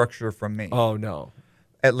corporate structure from me. Oh, no.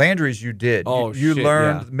 At Landry's, you did. Oh, you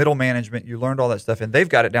learned middle management. You learned all that stuff, and they've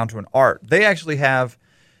got it down to an art. They actually have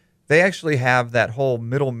that whole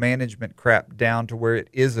middle management crap down to where it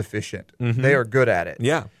is efficient. Mm-hmm. They are good at it.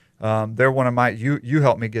 Yeah. They're one of my. You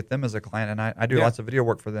helped me get them as a client, and I do lots of video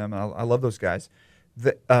work for them. And I love those guys.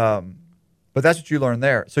 But that's what you learned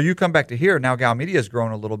there. So you come back to here now. Gal Media has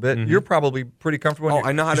grown a little bit. Mm-hmm. You're probably pretty comfortable.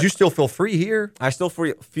 I know how to. You still feel free here. I still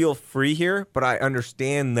feel free here, but I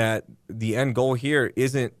understand that the end goal here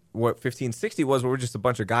isn't what 1560 was, where we're just a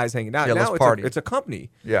bunch of guys hanging out. Yeah, now let's party. It's a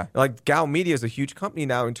company. Yeah, like Gal Media is a huge company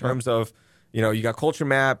now in terms of. You got Culture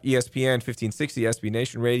Map, ESPN, 1560, SB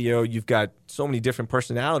Nation Radio. You've got so many different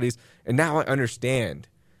personalities, and now I understand.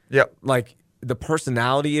 Yep. Like the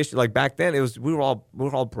personality issue. Like back then, we were all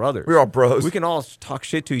brothers. We were all bros. We can all talk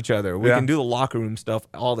shit to each other. We can do the locker room stuff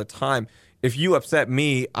all the time. If you upset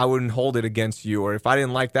me, I wouldn't hold it against you. Or if I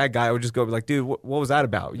didn't like that guy, I would just go like, dude, what was that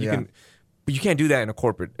about? But you can't do that in a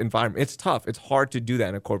corporate environment. It's tough. It's hard to do that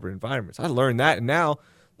in a corporate environment. So I learned that, and now.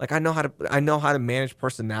 Like I know how to manage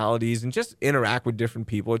personalities and just interact with different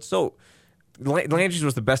people. It's so Landry's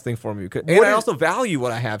was the best thing for me, and I also value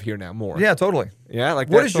what I have here now more. Yeah, totally. Yeah, like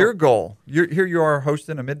what is your goal? Here you are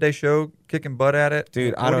hosting a midday show, kicking butt at it,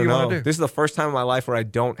 dude. I don't know. This is the first time in my life where I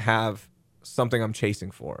don't have something I'm chasing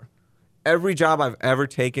for. Every job I've ever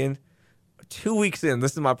taken, 2 weeks in,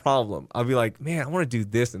 this is my problem. I'll be like, man, I want to do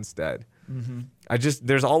this instead. Mm-hmm.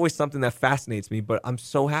 There's always something that fascinates me, but I'm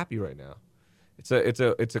so happy right now. It's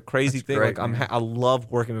a crazy thing. Great, like I love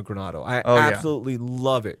working with Granado. I absolutely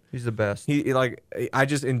love it. He's the best. I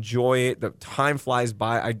just enjoy it. The time flies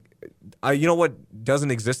by. I you know what doesn't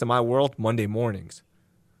exist in my world? Monday mornings.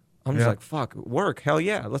 I'm just like, fuck, work. Hell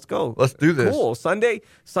yeah, let's go. Let's do this. Cool.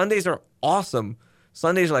 Sundays are awesome.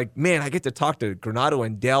 Sundays are like, man, I get to talk to Granado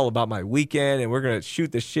and Dell about my weekend, and we're going to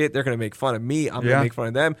shoot the shit. They're going to make fun of me. I'm going to make fun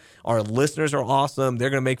of them. Our listeners are awesome. They're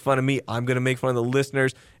going to make fun of me. I'm going to make fun of the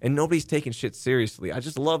listeners, and nobody's taking shit seriously. I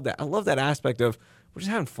just love that. I love that aspect of we're just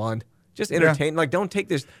having fun. Just entertain. Like, don't take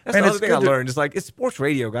this. That's the other thing I learned. It's like, it's sports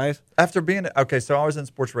radio, guys. After being, so I was in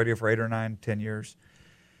sports radio for 8 or 9, 10 years,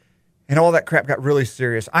 and all that crap got really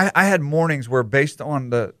serious. I had mornings where, based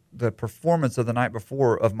on the performance of the night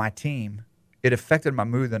before of my team, it affected my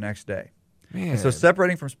mood the next day. Man. And so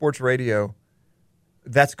separating from sports radio,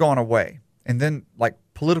 that's gone away. And then like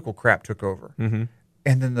political crap took over. Mm-hmm.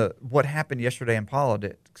 And then what happened yesterday in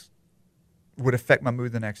politics would affect my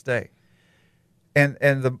mood the next day. And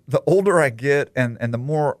the older I get and the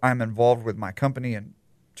more I'm involved with my company and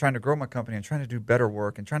trying to grow my company and trying to do better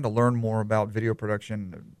work and trying to learn more about video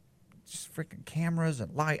production, just freaking cameras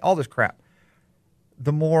and light, all this crap,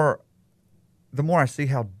 the more I see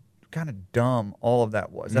how kind of dumb all of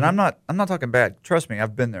that was. And I'm not talking bad. Trust me,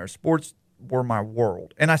 I've been there. Sports were my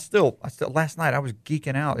world. And I still last night I was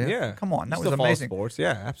geeking out. Yeah. Come on, that You was still amazing. follow sports.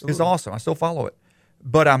 Yeah, absolutely. It's awesome. I still follow it.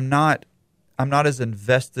 But I'm not as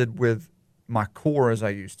invested with my core as I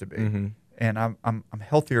used to be. Mm-hmm. And I'm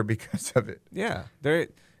healthier because of it. Yeah,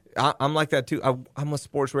 I'm like that too. I'm a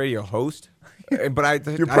sports radio host, but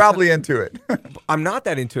You're probably into it. I'm not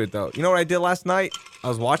that into it though. You know what I did last night? I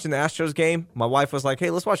was watching the Astros game. My wife was like, "Hey,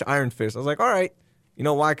 let's watch Iron Fist." I was like, "All right." You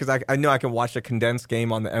know why? Because I know I can watch a condensed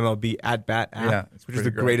game on the MLB At Bat app, which is the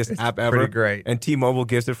greatest app ever. Pretty great. And T-Mobile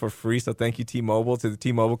gives it for free, so thank you T-Mobile to the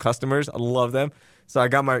T-Mobile customers. I love them. So I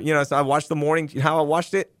got so I watched the morning. You know how I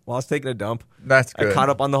watched it? While I was taking a dump. That's good. I caught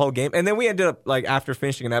up on the whole game. And then we ended up, like, after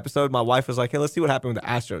finishing an episode, my wife was like, hey, let's see what happened with the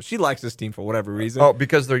Astros. She likes this team for whatever reason. Oh,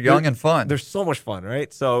 because they're young and fun. They're so much fun,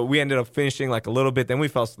 right? So we ended up finishing, like, a little bit. Then we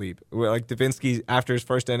fell asleep. Like, Davinsky, after his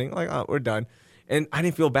first inning, like, oh, we're done. And I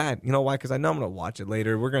didn't feel bad. You know why? Because I know I'm going to watch it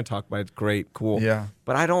later. We're going to talk about it. It's great, cool. Yeah.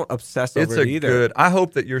 But I don't obsess over it either. Good. I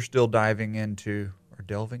hope that you're still diving into, or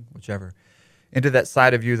delving, whichever, into that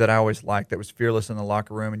side of you that I always liked, that was fearless in the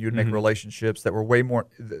locker room, and you'd make relationships that were way more.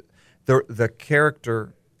 The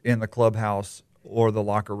character in the clubhouse or the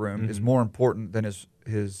locker room is more important than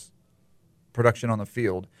his production on the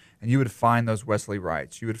field. And you would find those Wesley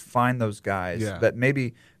Wrights. You would find those guys that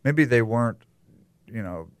maybe they weren't,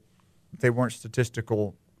 they weren't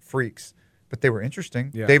statistical freaks, but they were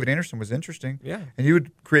interesting. Yeah. David Anderson was interesting. Yeah. And you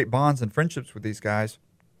would create bonds and friendships with these guys,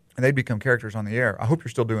 and they'd become characters on the air. I hope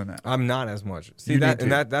you're still doing that. I'm not as much. See, You need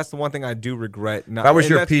to. that's the one thing I do regret. If I was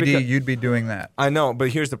your PD, you'd be doing that. I know, but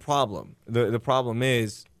here's the problem. The problem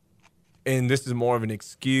is, and this is more of an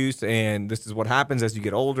excuse, and this is what happens as you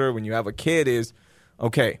get older when you have a kid is,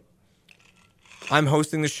 okay, I'm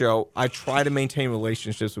hosting the show. I try to maintain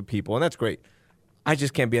relationships with people, and that's great. I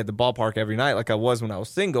just can't be at the ballpark every night like I was when I was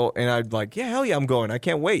single, and I'd like, yeah, hell yeah, I'm going. I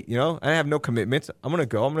can't wait, I have no commitments. I'm going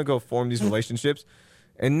to go form these relationships.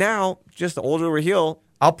 And now, just the older Raheel.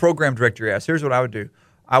 I'll program direct your ass. Here's what I would do.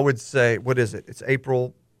 I would say, what is it? It's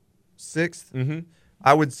April 6th. Mm-hmm.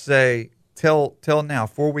 I would say, tell now,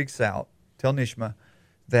 4 weeks out, tell Nishma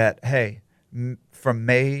that, hey, from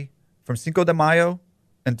Cinco de Mayo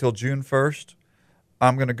until June 1st,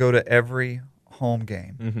 I'm going to go to every home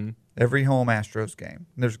game, every home Astros game.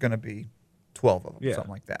 And there's going to be 12 of them,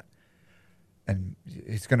 something like that. And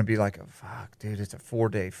it's going to be like, fuck, dude, it's a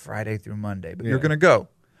 4-day, Friday through Monday. But you're going to go.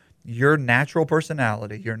 Your natural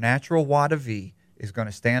personality, your natural wad of V is going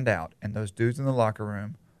to stand out. And those dudes in the locker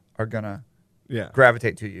room are going to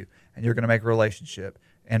gravitate to you. And you're going to make a relationship.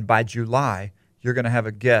 And by July, you're going to have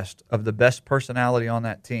a guest of the best personality on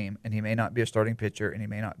that team. And he may not be a starting pitcher. And he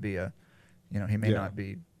may not be not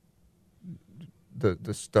be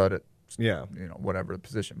the stud at, whatever, the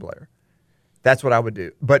position player. That's what I would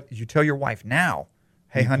do. But you tell your wife now,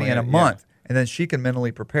 hey, honey, in a month, and then she can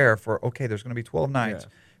mentally prepare for, okay, there's going to be 12 nights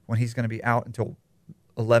when he's going to be out until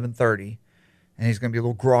 11:30, and he's going to be a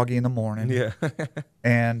little groggy in the morning. Yeah.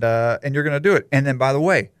 and you're going to do it. And then, by the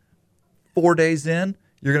way, 4 days in,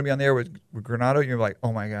 you're going to be on the air with Granado, and you're like,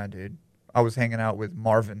 oh, my God, dude, I was hanging out with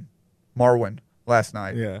Marwin last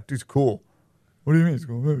night. Yeah. Dude's cool. What do you mean it's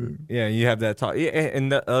cool? Yeah, you have that talk. Yeah,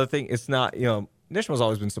 and the other thing, it's not, Nishma's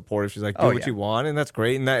always been supportive. She's like, do what you want, and that's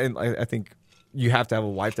great. And I think you have to have a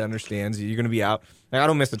wife that understands you're going to be out. Like, I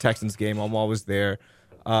don't miss the Texans game. I'm always there.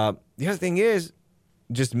 The other thing is,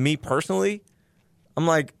 just me personally, I'm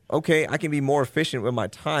like, okay, I can be more efficient with my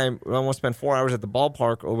time when I want to spend 4 hours at the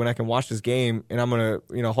ballpark or when I can watch this game, and I'm going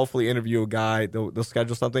to, hopefully interview a guy. They'll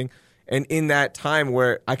schedule something. And in that time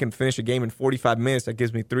where I can finish a game in 45 minutes, that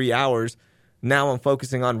gives me 3 hours. Now I'm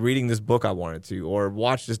focusing on reading this book I wanted to, or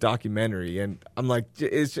watch this documentary, and I'm like,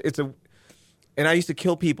 and I used to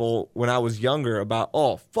kill people when I was younger about,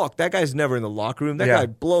 oh fuck, that guy's never in the locker room. That guy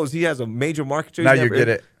blows. He has a major market share. Now you get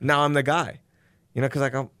it. Now I'm the guy, because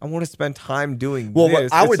like I want to spend time doing. Well,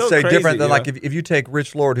 this. I would so say crazy, different than like if you take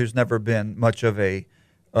Rich Lord, who's never been much of a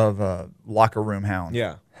locker room hound.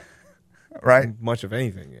 Yeah, right. Much of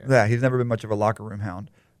anything. Yeah, he's never been much of a locker room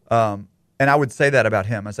hound. And I would say that about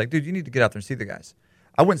him. I was like, dude, you need to get out there and see the guys.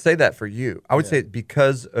 I wouldn't say that for you. I would say it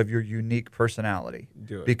because of your unique personality.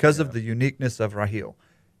 Do it. Because of the uniqueness of Raheel.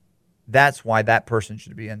 That's why that person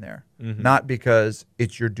should be in there. Mm-hmm. Not because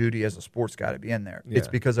it's your duty as a sports guy to be in there. Yeah. It's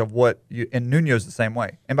because of what you, and Nuno's the same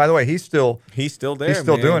way. And by the way, he's still there. He's still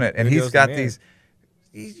man. doing it. And Nuno's he's got the man. these,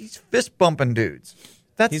 he's fist bumping dudes.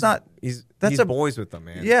 That's He's a boys with them,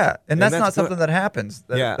 man. Yeah. And that's not good. something that happens.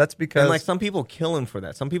 Yeah. That's because. And like some people kill him for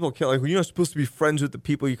that. Some people kill, like, you're not supposed to be friends with the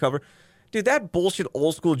people you cover. Dude, that bullshit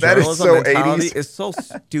old school That is journalism so mentality 80s. is so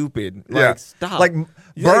stupid. Yeah. Like, stop. Like, Berman.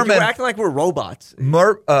 You're acting like we're robots.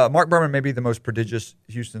 Mark Berman may be the most prodigious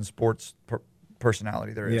Houston sports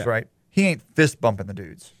personality there is, Yeah. right? He ain't fist bumping the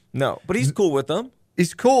dudes. No, but he's cool with them.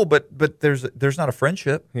 He's cool, but there's not a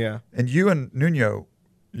friendship. Yeah. And you and Nuno,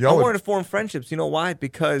 I y'all would- wanted to form friendships. You know why?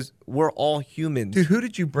 Because we're all humans. dude, who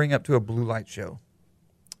did you bring up to a blue light show?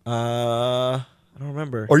 I don't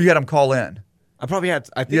remember. Or you had him call in? I probably had.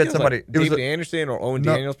 I think You had it was somebody- like it was David a- Anderson or Owen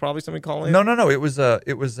No. Daniels. Probably somebody calling. No. It was a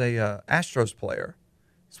Astros player.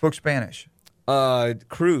 Spoke Spanish.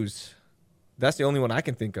 Cruz. That's the only one I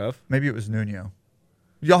can think of. Maybe it was Nuno.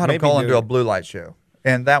 Y'all had him Maybe call into Nuno. a blue light show,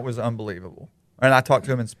 and that was unbelievable. And I talked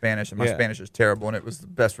to him in Spanish, and my Yeah. Spanish is terrible, and it was the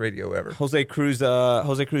best radio ever. Jose Cruz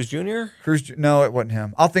Jr. Cruz, no, it wasn't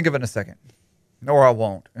him. I'll think of it in a second, or I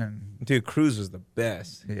won't. And Dude, Cruz was the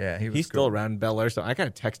best. yeah, he was. He's still good. around in Bel Air, so I gotta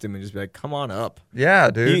text him and just be like, "Come on up." Yeah,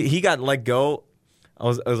 dude. He got let go. It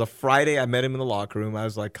was a Friday. I met him in the locker room. I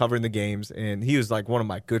was like covering the games, and he was like one of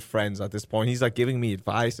my good friends at this point. He's like giving me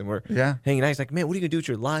advice, and we're Yeah. hanging out. He's like, "Man, what are you gonna do with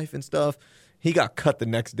your life and stuff?" He got cut the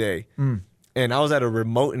next day, and I was at a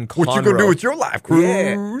remote in Conroe. What you gonna do with your life, Cruz?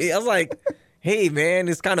 Yeah, I was like, "Hey, man,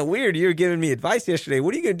 it's kind of weird. You were giving me advice yesterday.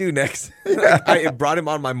 What are you gonna do next?" Like, I brought him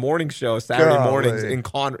on my morning show Saturday Golly. mornings in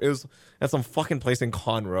Conroe. It was at some fucking place in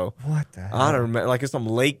Conroe. What the hell? I don't remember. Like it's some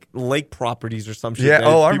lake properties or some shit. Yeah, that I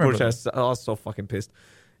people remember were trying to, I was so fucking pissed.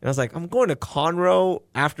 And I was like, I'm going to Conroe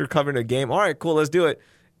after covering a game. All right, cool, let's do it.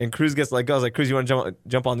 And Cruz gets let go. I was like, Cruz, you want to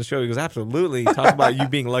jump on the show? He goes, absolutely. Talk about you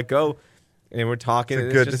being let go. And we're talking.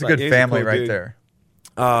 It's a good family right there.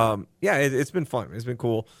 Yeah, it's been fun. It's been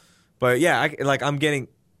cool. But yeah, I'm getting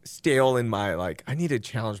stale in my, like, I need to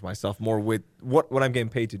challenge myself more with what I'm getting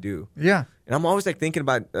paid to do. Yeah. And I'm always like thinking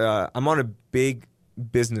about, I'm on a big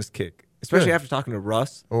business kick, especially Good. after talking to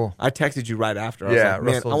Russ. Oh. I texted you right after. I was Yeah, like,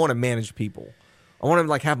 man, Russell's- I want to manage people. I want to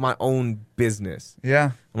like have my own business.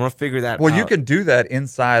 Yeah. I want to figure that out. Well, you can do that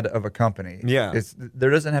inside of a company. Yeah. There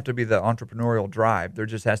doesn't have to be the entrepreneurial drive. There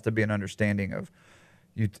just has to be an understanding of,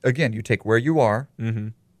 you take where you are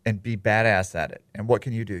and be badass at it. And what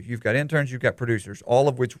can you do? You've got interns, you've got producers, all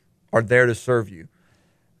of which are there to serve you.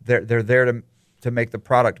 They're there to make the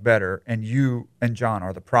product better, and you and John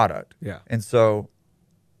are the product. Yeah. And so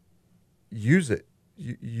use it.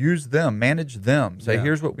 Use them, manage them. Say, Yeah.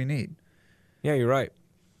 here's what we need. Yeah, you're right.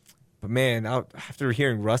 But man, after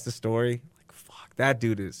hearing Russ's story, like, fuck, that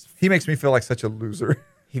dude is. He makes me feel like such a loser.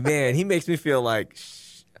 He makes me feel like.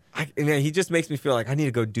 He just makes me feel like I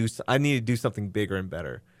need to do something bigger and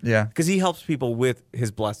better. Yeah. Because he helps people with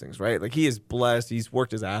his blessings, right? Like he is blessed. He's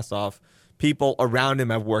worked his ass off. People around him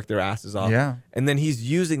have worked their asses off. Yeah. And then he's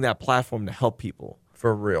using that platform to help people.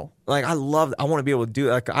 For real. Like I want to be able to do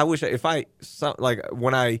it. Like I wish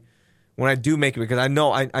when I do make it, because I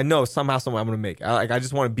know somehow I'm going to make it. I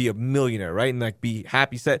just want to be a millionaire, right? And like be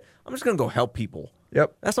happy, set. I'm just going to go help people.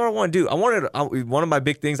 Yep. That's what I want to do. One of my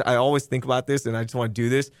big things, I always think about this, and I just want to do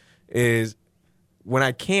this, is when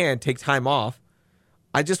I can take time off,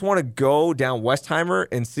 I just want to go down Westheimer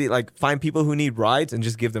and find people who need rides and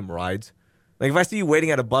just give them rides. Like if I see you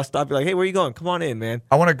waiting at a bus stop, be like, hey, where are you going? Come on in, man.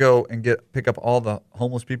 I want to go and pick up all the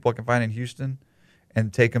homeless people I can find in Houston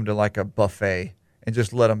and take them to like a buffet and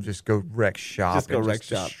just let them just go wreck shop. Just go and wreck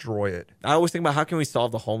shop. Destroy it. I always think about how can we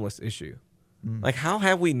solve the homeless issue? Like how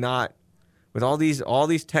have we not, with all these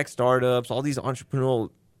tech startups, all these entrepreneurial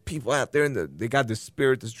people out there, and they got this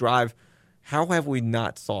spirit, this drive, how have we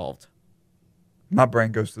not solved? My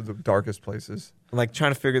brain goes to the darkest places. Like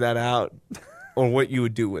trying to figure that out, or what you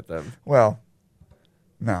would do with them. Well,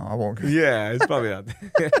 no, I won't. Yeah, it's probably not.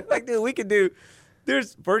 Like, dude,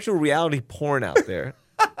 there's virtual reality porn out there,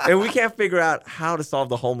 and we can't figure out how to solve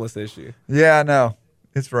the homeless issue. Yeah, I know.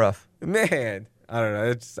 It's rough. Man, I don't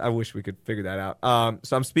know. I wish we could figure that out.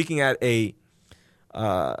 So I'm speaking at a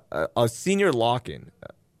senior lock-in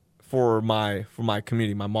for my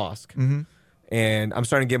community, my mosque, and I'm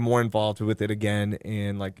starting to get more involved with it again,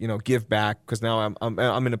 and give back, because now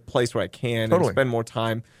I'm in a place where I can Totally. and spend more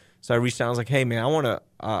time. So I reached out. I was like, hey man, I want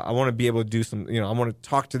to be able to do some. I want to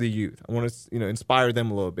talk to the youth. I want to inspire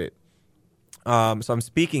them a little bit. So I'm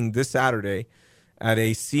speaking this Saturday at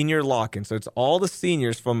a senior lock-in. So it's all the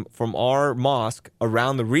seniors from our mosque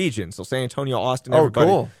around the region. So San Antonio, Austin, everybody.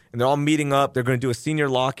 Cool. And they're all meeting up. They're going to do a senior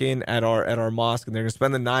lock-in at our mosque, and they're going to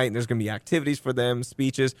spend the night, and there's going to be activities for them,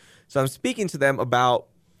 speeches. So I'm speaking to them about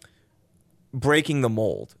breaking the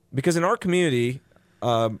mold. Because in our community,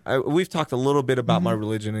 we've talked a little bit about my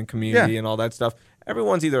religion and community and all that stuff.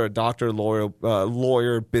 Everyone's either a doctor,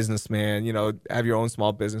 lawyer, businessman, have your own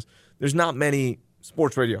small business. There's not many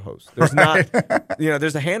sports radio hosts. There's not,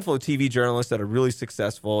 there's a handful of TV journalists that are really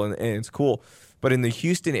successful, and it's cool. But in the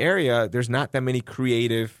Houston area, there's not that many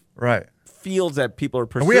creative fields that people are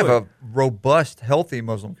pursuing. And we have a robust, healthy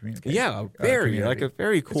Muslim community. Yeah, like a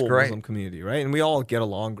very cool Muslim community, right? And we all get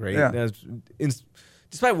along great. Yeah.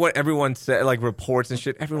 Despite what everyone said, like reports and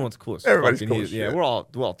shit, everyone's cool as fuck. Everybody's cool as shit. Yeah, we're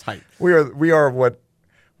all tight.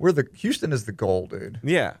 Houston is the goal, dude.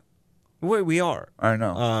 Yeah, we are. I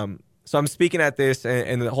know. So I'm speaking at this,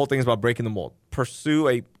 and the whole thing is about breaking the mold. Pursue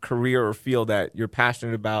a career or field that you're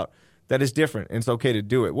passionate about that is different, and it's okay to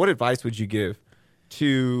do it. What advice would you give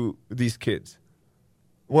to these kids?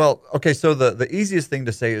 Well, okay, so the easiest thing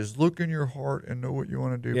to say is look in your heart and know what you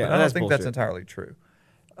want to do. Yeah, but I don't think that's entirely true.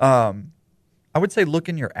 I would say look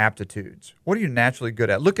in your aptitudes. What are you naturally good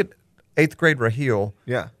at? Look at 8th grade Raheel.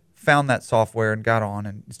 Yeah. Found that software and got on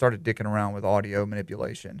and started dicking around with audio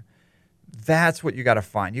manipulation. That's what you got to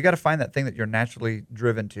find. You got to find that thing that you're naturally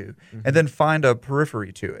driven to, and then find a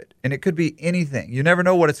periphery to it. And it could be anything. You never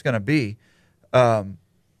know what it's going to be. But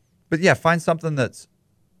yeah, find something that's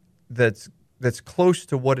close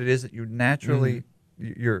to what it is that you naturally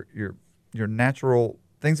your natural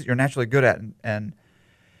things that you're naturally good at, and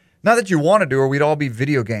not that you want to do, or we'd all be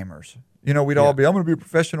video gamers. We'd all be. I'm going to be a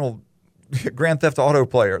professional Grand Theft Auto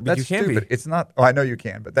player. But that's you can stupid. be. It's not. Oh, I know you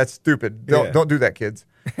can, but that's stupid. Don't do that, kids.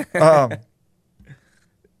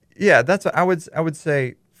 Yeah, I would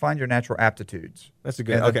say find your natural aptitudes. That's a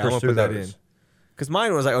good. Okay, I'm gonna put that in. Because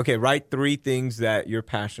mine was like, okay, write 3 things that you're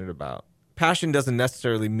passionate about. Passion doesn't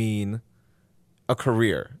necessarily mean a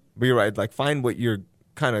career, but you're right. Like find what you're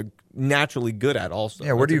kind of naturally good at. Also,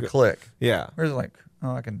 yeah. Where do you click? Yeah, where's like,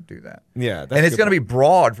 oh, I can do that. Yeah, and it's going to be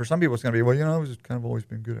broad. For some people, it's going to be, well, I've just kind of always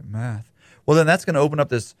been good at math. Well, then that's going to open up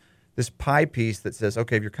this pie piece that says,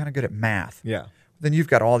 okay, if you're kind of good at math, then you've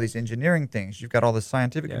got all these engineering things. You've got all the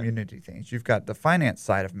scientific community things. You've got the finance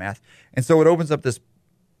side of math. And so it opens up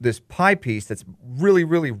this pie piece that's really,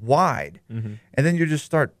 really wide. And then you just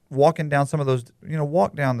start walking down some of those,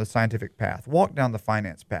 walk down the scientific path, walk down the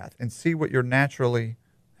finance path, and see what you're naturally,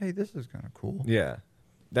 hey, this is kind of cool. Yeah.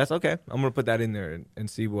 That's okay. I'm going to put that in there and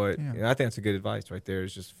see what, I think that's a good advice right there,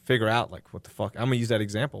 is just figure out, like, what the fuck. I'm going to use that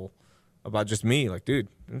example about just me. Like, dude,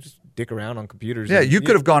 just dick around on computers. Yeah, you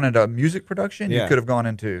could have gone into music production. Yeah. You could have gone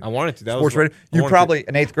into I wanted to. That sports was radio. You probably,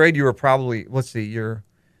 in 8th grade, you were probably, let's see, your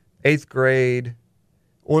 8th grade,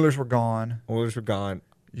 Oilers were gone.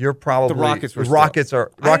 You're probably the Rockets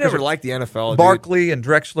were. I never liked the NFL. Barkley and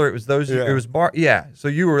Drexler. It was those. It was So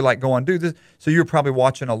you were like going, dude. This. So you were probably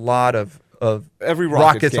watching a lot of every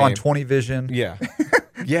Rockets on 20 Vision. Yeah.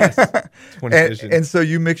 Yes. 20 Vision. And so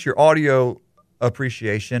you mix your audio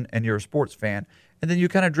appreciation and you're a sports fan, and then you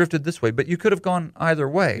kind of drifted this way. But you could have gone either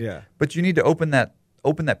way. Yeah. But you need to open that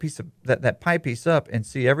piece of that pie piece up and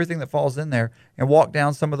see everything that falls in there and walk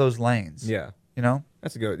down some of those lanes. Yeah.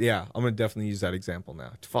 That's a good. Yeah, I'm gonna definitely use that example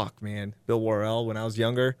now. Fuck, man, Bill Worrell when I was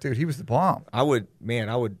younger, dude, he was the bomb. I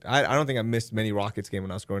don't think I missed many Rockets game when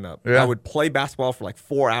I was growing up. Yeah. I would play basketball for like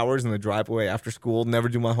 4 hours in the driveway after school. Never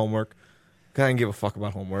do my homework. I didn't give a fuck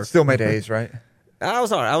about homework. Still made A's, right? I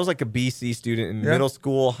was all right. I was like a BC student in middle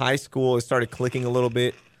school, high school. It started clicking a little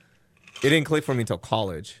bit. It didn't click for me until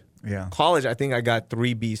college. Yeah. College, I think I got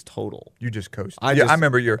 3 B's total. You just coasted. I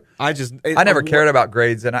remember I never cared about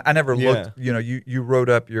grades, and I never looked. You wrote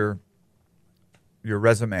up your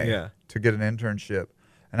resume to get an internship,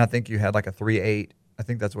 and I think you had like a 3.8. I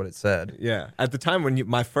think that's what it said. Yeah. At the time when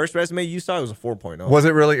my first resume you saw, it was a 4.0. Was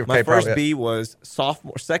it really? Okay, my first B was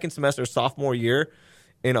second semester, sophomore year,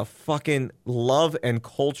 in a fucking love and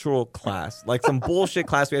cultural class, like some bullshit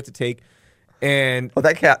class we had to take. And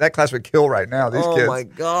that class would kill right now. These kids. Oh my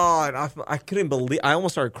god, I couldn't believe. I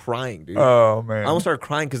almost started crying, dude. Oh man, I almost started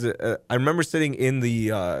crying because I remember sitting in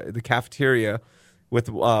the cafeteria with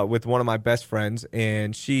one of my best friends,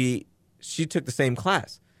 and she took the same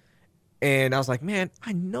class, and I was like, man,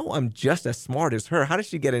 I know I'm just as smart as her. How did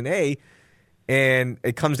she get an A? And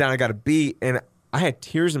it comes down, I got a B, and I had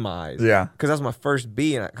tears in my eyes. Yeah. Because that was my first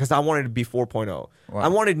B, because I wanted to be 4.0. Wow. I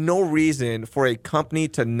wanted no reason for a company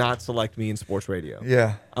to not select me in sports radio.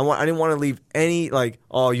 Yeah. I didn't want to leave any, like,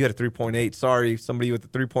 oh, you had a 3.8. Sorry, somebody with a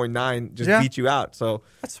 3.9 just beat you out. So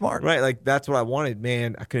that's smart. Right? Like, that's what I wanted.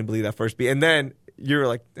 Man, I couldn't believe that first B. And then you're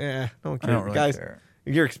like, I don't care. I don't really Guys, care.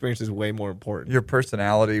 your experience is way more important. Your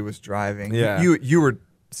personality was driving. Yeah.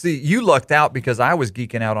 You lucked out because I was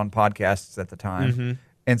geeking out on podcasts at the time.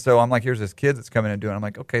 And so I'm like, here's this kid that's coming and doing it. I'm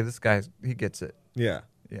like, okay, this guy, he gets it. Yeah.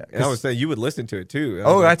 Yeah. And I was saying you would listen to it too.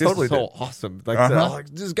 I this totally is so did. awesome. Like,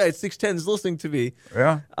 this guy at 6'10" is listening to me.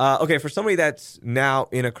 Yeah. Okay, for somebody that's now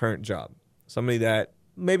in a current job, somebody that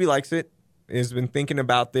maybe likes it, has been thinking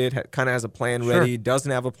about it, kind of has a plan ready,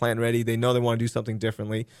 doesn't have a plan ready, they know they want to do something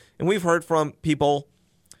differently. And we've heard from people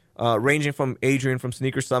ranging from Adrian from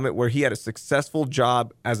Sneaker Summit, where he had a successful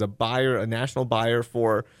job as a buyer, a national buyer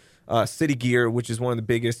for City Gear, which is one of the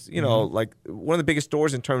biggest, like one of the biggest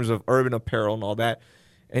stores in terms of urban apparel and all that.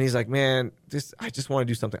 And he's like, man, I just want to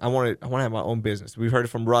do something. I want to have my own business. We've heard it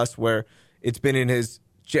from Russ, where it's been in his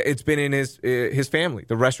family.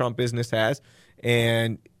 The restaurant business has,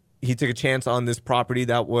 and he took a chance on this property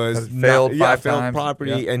that was failed five times.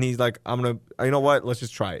 Property, and he's like, you know what? Let's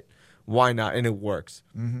just try it. Why not? And it works.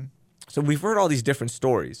 So we've heard all these different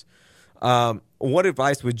stories. What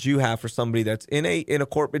advice would you have for somebody that's in a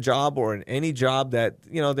corporate job or in any job that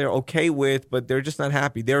they're okay with, but they're just not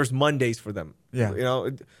happy? There's Mondays for them. Yeah.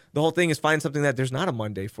 The whole thing is find something that there's not a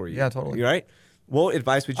Monday for you. Yeah, totally. You right? What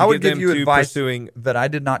advice would you give them to advice pursuing? That I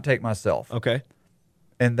did not take myself. Okay.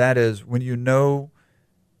 And that is when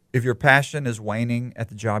if your passion is waning at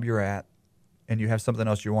the job you're at and you have something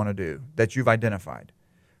else you want to do that you've identified,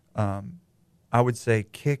 I would say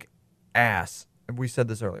kick ass. We said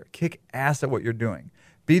this earlier. Kick ass at what you're doing.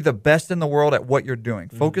 Be the best in the world at what you're doing.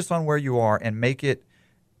 Focus on where you are and make it,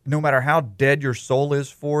 no matter how dead your soul is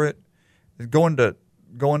for it, going to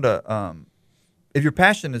if your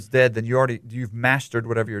passion is dead, then you've mastered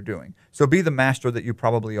whatever you're doing. So be the master that you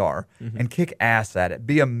probably are and kick ass at it.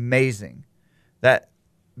 Be amazing.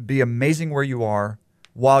 Be amazing where you are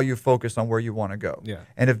while you focus on where you want to go. Yeah.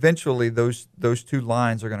 And eventually those two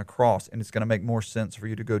lines are going to cross, and it's going to make more sense for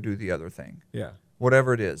you to go do the other thing. Yeah.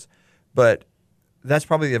 Whatever it is. But that's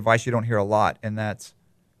probably the advice you don't hear a lot, and that's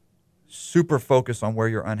super focus on where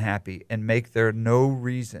you're unhappy and make there no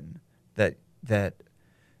reason that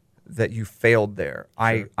you failed there.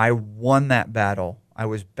 Sure. I won that battle. I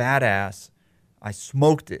was badass. I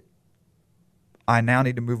smoked it. I now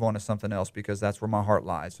need to move on to something else because that's where my heart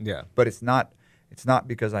lies. Yeah. But it's not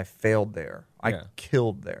because I failed there. I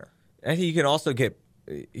killed there. I think you can also get,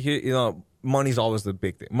 money's always the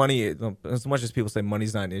big thing. Money, as much as people say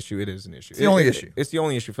money's not an issue, it is an issue. It's the only issue. It's the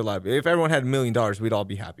only issue for a lot of people. If everyone had $1 million, we'd all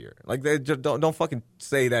be happier. Like, they just don't fucking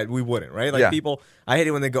say that we wouldn't, right? Like, people, I hate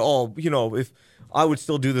it when they go, if I would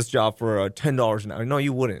still do this job for $10 an hour. No,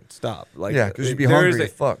 you wouldn't. Stop. Like, yeah, because you'd be hungry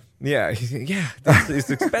as fuck. Yeah, it's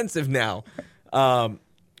expensive now.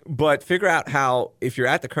 But figure out how, if you're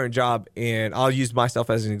at the current job, and I'll use myself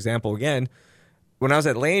as an example again. When I was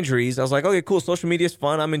at Landry's, I was like, okay, cool. Social media is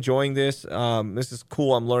fun. I'm enjoying this. This is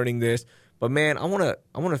cool. I'm learning this. But man, I want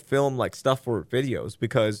to film like stuff for videos,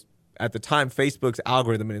 because at the time Facebook's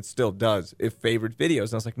algorithm, and it still does, it favored videos.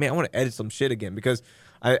 And I was like, man, I want to edit some shit again, because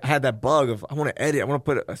I had that bug of I want to edit. I want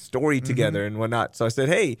to put a story together and whatnot. So I said,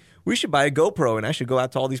 hey, we should buy a GoPro, and I should go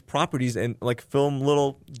out to all these properties and like film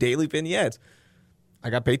little daily vignettes. I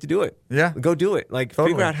got paid to do it. Yeah. Go do it. Like,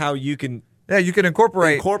 figure out how you can. Yeah, you can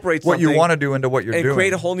incorporate what you want to do into what you're doing. And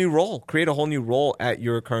create a whole new role. Create a whole new role at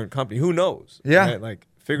your current company. Who knows? Yeah. Right? Like,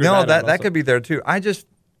 figure that out. That could be there too.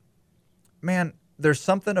 Man, there's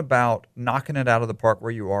something about knocking it out of the park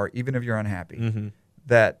where you are, even if you're unhappy,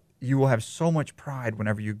 that you will have so much pride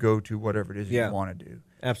whenever you go to whatever it is you want to do.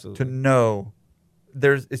 Absolutely. To know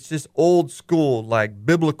it's just old school, like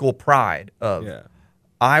biblical pride of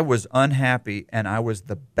I was unhappy and I was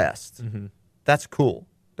the best. That's cool.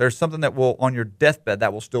 There's something that will, on your deathbed,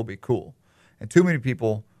 that will still be cool. And too many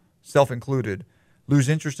people, self-included, lose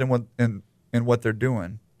interest in what they're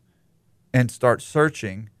doing and start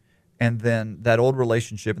searching, and then that old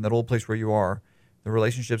relationship and that old place where you are, the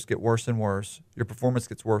relationships get worse and worse, your performance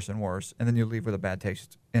gets worse and worse, and then you leave with a bad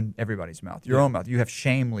taste in everybody's mouth, your own mouth. You have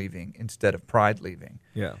shame leaving instead of pride leaving.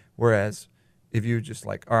 Yeah. Whereas if you just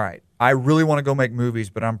like, all right, I really want to go make movies,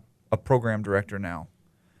 but I'm a program director now.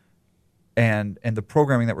 And the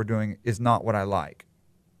programming that we're doing is not what I like,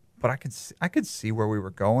 but I could see where we were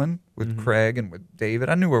going with Craig and with David.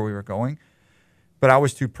 I knew where we were going, but I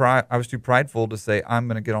was too prideful to say I'm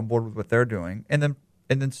going to get on board with what they're doing, and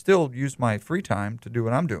then still use my free time to do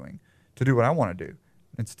what I'm doing, to do what I want to do.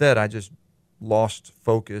 Instead, I just lost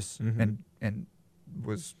focus and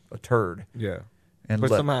was a turd. Yeah, and but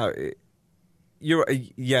somehow I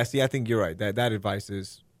think you're right. That advice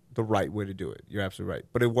is the right way to do it. You're absolutely right.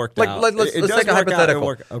 But it worked out. Let's take a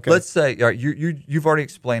hypothetical. Okay. Let's say you've already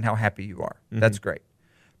explained how happy you are. That's great.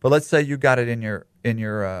 But let's say you got it in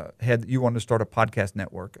your head that you wanted to start a podcast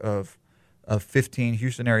network of 15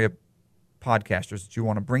 Houston area podcasters that you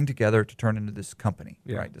want to bring together to turn into this company,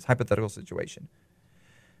 right? This hypothetical situation.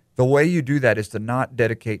 The way you do that is to not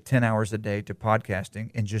dedicate 10 hours a day to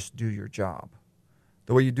podcasting and just do your job.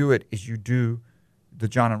 The way you do it is you do the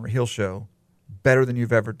John and Raheel show better than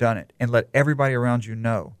you've ever done it, and let everybody around you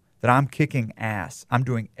know that I'm kicking ass. I'm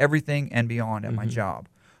doing everything and beyond at my job.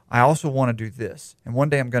 I also want to do this, and one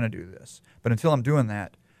day I'm going to do this. But until I'm doing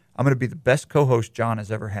that, I'm going to be the best co-host John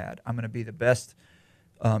has ever had. I'm going to be the best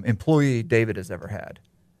employee David has ever had.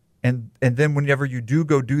 And then whenever you do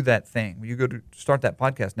go do that thing, when you go to start that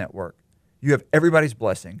podcast network, you have everybody's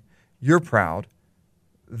blessing. You're proud.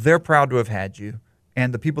 They're proud to have had you.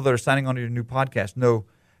 And the people that are signing on to your new podcast know,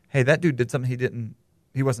 hey, that dude did something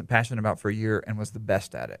he wasn't passionate about for a year and was the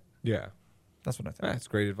best at it. Yeah. That's what I think. That's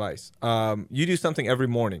great advice. You do something every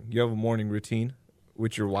morning. You have a morning routine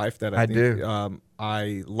with your wife that I think do.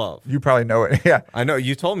 I love. You probably know it. Yeah. I know.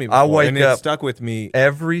 You told me before, I wake and up it stuck with me.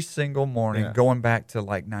 Every single morning, going back to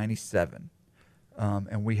like 97,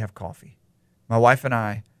 and we have coffee. My wife and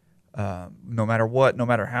I, no matter what, no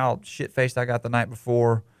matter how shit-faced I got the night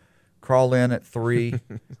before, crawl in at 3.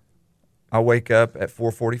 I wake up at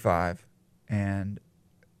 4:45 and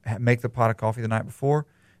make the pot of coffee the night before,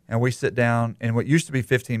 and we sit down, and what used to be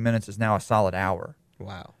 15 minutes is now a solid hour.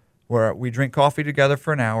 Wow. Where we drink coffee together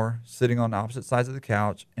for an hour, sitting on opposite sides of the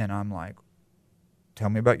couch, and I'm like, tell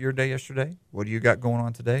me about your day yesterday. What do you got going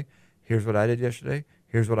on today? Here's what I did yesterday.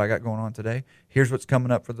 Here's what I got going on today. Here's what's coming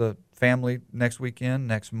up for the family next weekend,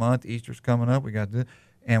 next month. Easter's coming up. We got this.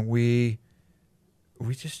 And we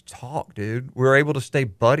just talk, dude. We're able to stay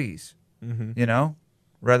buddies, you know,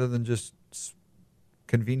 rather than just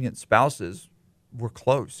convenient spouses. We're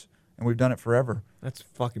close, and we've done it forever. That's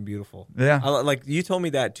fucking beautiful. Yeah. Like you told me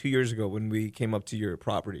that 2 years ago when we came up to your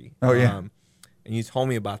property. Oh, yeah. And you told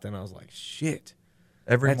me about that, and I was like, shit.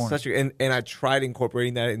 Every That's morning. and I tried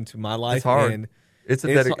incorporating that into my life. It's hard. And it's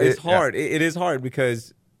hard. Yeah. It is hard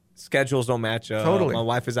because schedules don't match up. Totally. My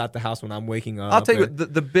wife is at the house when I'm waking up. I'll tell you,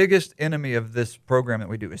 the biggest enemy of this program that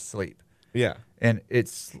we do is sleep. Yeah. And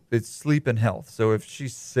it's sleep and health. So if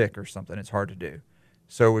she's sick or something, it's hard to do.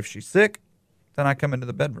 So if she's sick, then I come into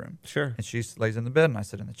the bedroom. Sure. And she lays in the bed, and I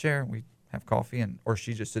sit in the chair, and we have coffee, or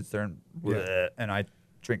she just sits there and I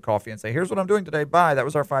drink coffee and say, "Here's what I'm doing today. Bye." That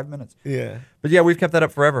was our 5 minutes. Yeah. But yeah, we've kept that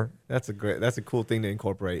up forever. That's a cool thing to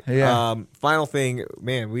incorporate. Yeah. Final thing,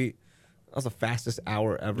 man, that was the fastest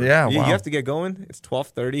hour ever. Yeah. You wow. have to get going. It's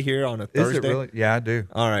 12:30 here on a Thursday. Is it really? Yeah, I do.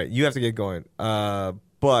 All right, you have to get going.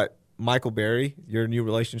 But Michael Berry, your new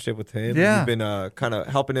relationship with him. Yeah. You've been kind of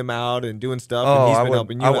helping him out and doing stuff, Oh, and he's been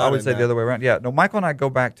helping you out. I would say that. the other way around. Yeah. No, Michael and I go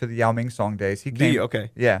back to the Yao Ming song days. He came. Okay.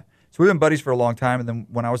 Yeah. So we've been buddies for a long time, and then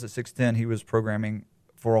when I was at 610, he was programming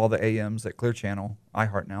for all the AMs at Clear Channel,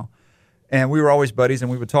 iHeart now, and we were always buddies, and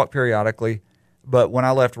we would talk periodically. But when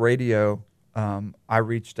I left radio, I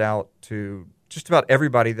reached out to just about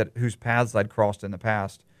everybody whose paths I'd crossed in the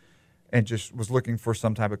past, and just was looking for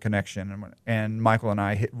some type of connection. And Michael and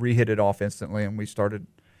I re-hit it off instantly, and we started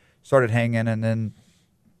hanging. And then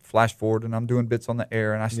flash forward, and I'm doing bits on the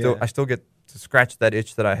air, and I still get to scratch that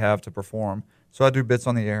itch that I have to perform. So I do bits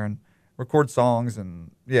on the air and record songs,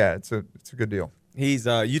 and yeah, it's a good deal. He's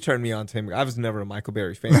you turned me on to him. I was never a Michael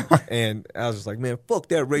Berry fan, and I was just like, man, fuck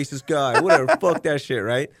that racist guy, whatever, fuck that shit,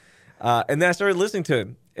 right? And then I started listening to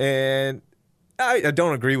him, and I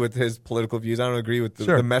don't agree with his political views. I don't agree with the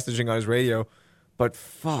messaging on his radio. But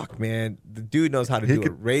fuck, man, the dude knows how to do a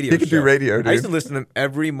radio show. He can do radio, dude. I used to listen to him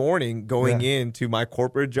every morning going into my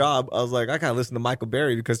corporate job. I was like, I gotta listen to Michael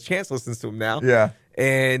Berry because Chance listens to him now. Yeah.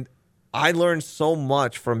 And I learned so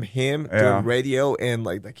much from him doing radio, and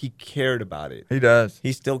like he cared about it. He does.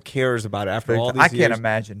 He still cares about it after all these years. I can't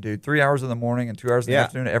imagine, dude. 3 hours in the morning and 2 hours in the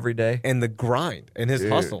afternoon every day. And the grind and his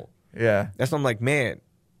hustle. Yeah. That's when I'm like, man,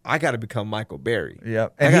 I got to become Michael Berry. Yeah.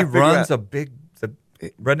 And he runs the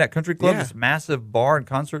Redneck Country Club, this massive bar and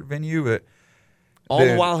concert venue. All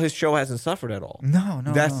the while his show hasn't suffered at all. No.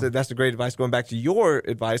 That's the great advice. Going back to your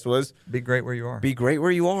advice was, be great where you are. Be great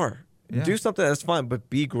where you are. Yeah. Do something that's fun, but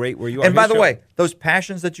be great where you are. And by the way, those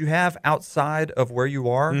passions that you have outside of where you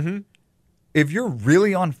are, if you're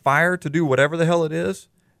really on fire to do whatever the hell it is,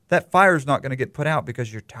 that fire's not going to get put out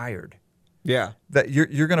because you're tired. Yeah. That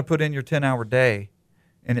you're going to put in your 10-hour day,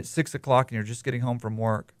 and it's 6 o'clock, and you're just getting home from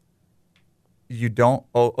work. You don't.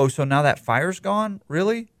 So now that fire's gone?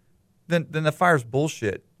 Really? Then the fire's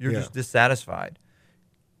bullshit. You're just dissatisfied.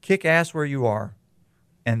 Kick ass where you are,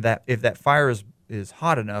 and that if that fire is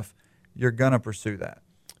hot enough, you're gonna pursue that.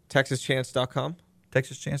 TexasChance.com.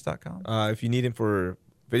 TexasChance.com. If you need him for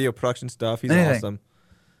video production stuff, he's Anything. awesome.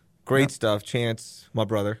 Great Yep. stuff. Chance, my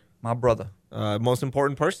brother. My brother. Most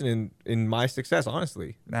important person in my success,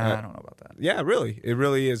 honestly. Nah, I don't know about that. Yeah, really. It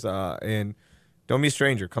really is. And don't be a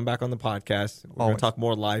stranger. Come back on the podcast. We're going Always. to talk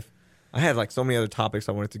more life. I had like so many other topics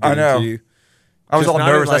I wanted to get I know. into you. I was Just all not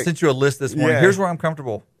in, nervous. I like- sent you a list this morning. Yeah. Here's where I'm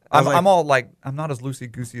comfortable. I was I'm all like, I'm not as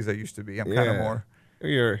loosey-goosey as I used to be. I'm kind of Yeah. more,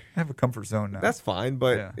 You're I have a comfort zone now. That's fine,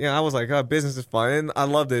 but Yeah. I was like, business is fun, and I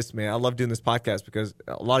love this, man. I love doing this podcast because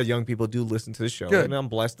a lot of young people do listen to the show, Good. and I'm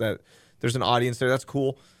blessed that there's an audience there. That's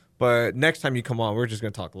cool. But next time you come on, we're just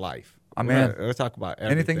gonna talk life. I'm We're in. gonna- We'll talk about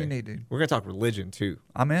everything. Anything you need, dude. We're gonna talk religion too.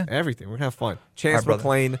 I'm in. Everything. We're gonna have fun. Chance All right, brother.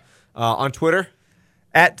 McClain on Twitter.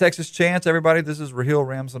 At Texas Chance, everybody, this is Raheel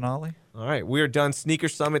Ramzanali. All right, we are done. Sneaker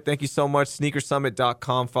Summit, thank you so much.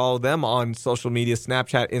 Sneakersummit.com. Follow them on social media,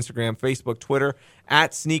 Snapchat, Instagram, Facebook, Twitter,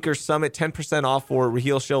 at Sneaker Summit. 10% off for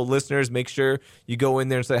Raheel Show listeners. Make sure you go in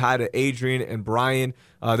there and say hi to Adrian and Brian.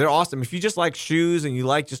 They're awesome. If you just like shoes and you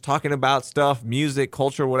like just talking about stuff, music,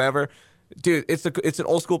 culture, whatever, dude, it's an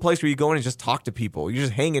old school place where you go in and just talk to people. You're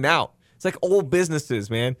just hanging out. It's like old businesses,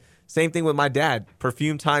 man. Same thing with my dad,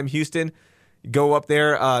 Perfume Time Houston. Go up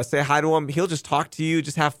there, say hi to him. He'll just talk to you,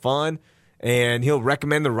 just have fun, and he'll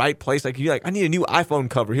recommend the right place. Like, you're like, I need a new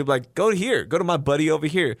iPhone cover. He'll be like, go here. Go to my buddy over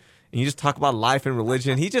here. And you just talk about life and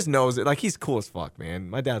religion. He just knows it. Like, he's cool as fuck, man.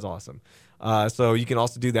 My dad's awesome. So you can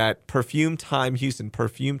also do that. Perfume Time Houston.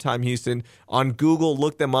 Perfume Time Houston. On Google,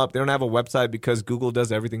 look them up. They don't have a website because Google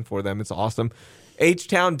does everything for them. It's awesome.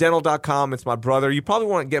 HTownDental.com. It's my brother. You probably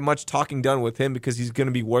won't get much talking done with him because he's going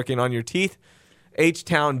to be working on your teeth.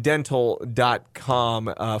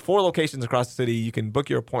 HTownDental.com. 4 locations across the city. You can book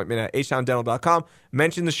your appointment at HTownDental.com.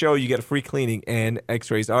 Mention the show. You get a free cleaning and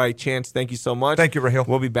x-rays. All right, Chance, thank you so much. Thank you, Raheel.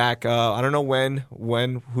 We'll be back. I don't know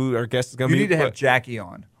who our guest is going to You be. need to have but Jackie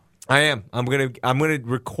on. I am. I'm gonna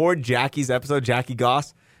record Jackie's episode, Jackie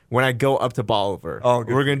Goss, when I go up to Bolivar. Oh,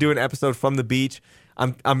 good. We're gonna do an episode from the beach.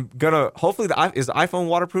 I'm gonna hopefully is the iPhone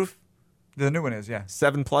waterproof? The new one is, yeah.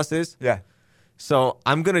 7 Plus is. Yeah. So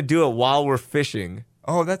I'm gonna do it while we're fishing.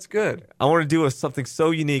 Oh, that's good. I want to do something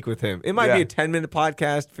so unique with him. It might Yeah. be a 10-minute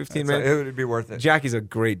podcast, 15 minutes. It would be worth it. Jackie's a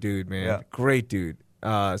great dude, man. Yeah. Great dude.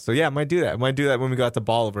 So yeah, I might do that. I might do that when we go out to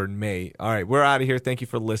Bolivar in May. All right, we're out of here. Thank you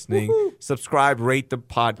for listening. Woo-hoo. Subscribe, rate the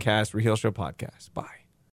podcast, Raheel Show Podcast. Bye.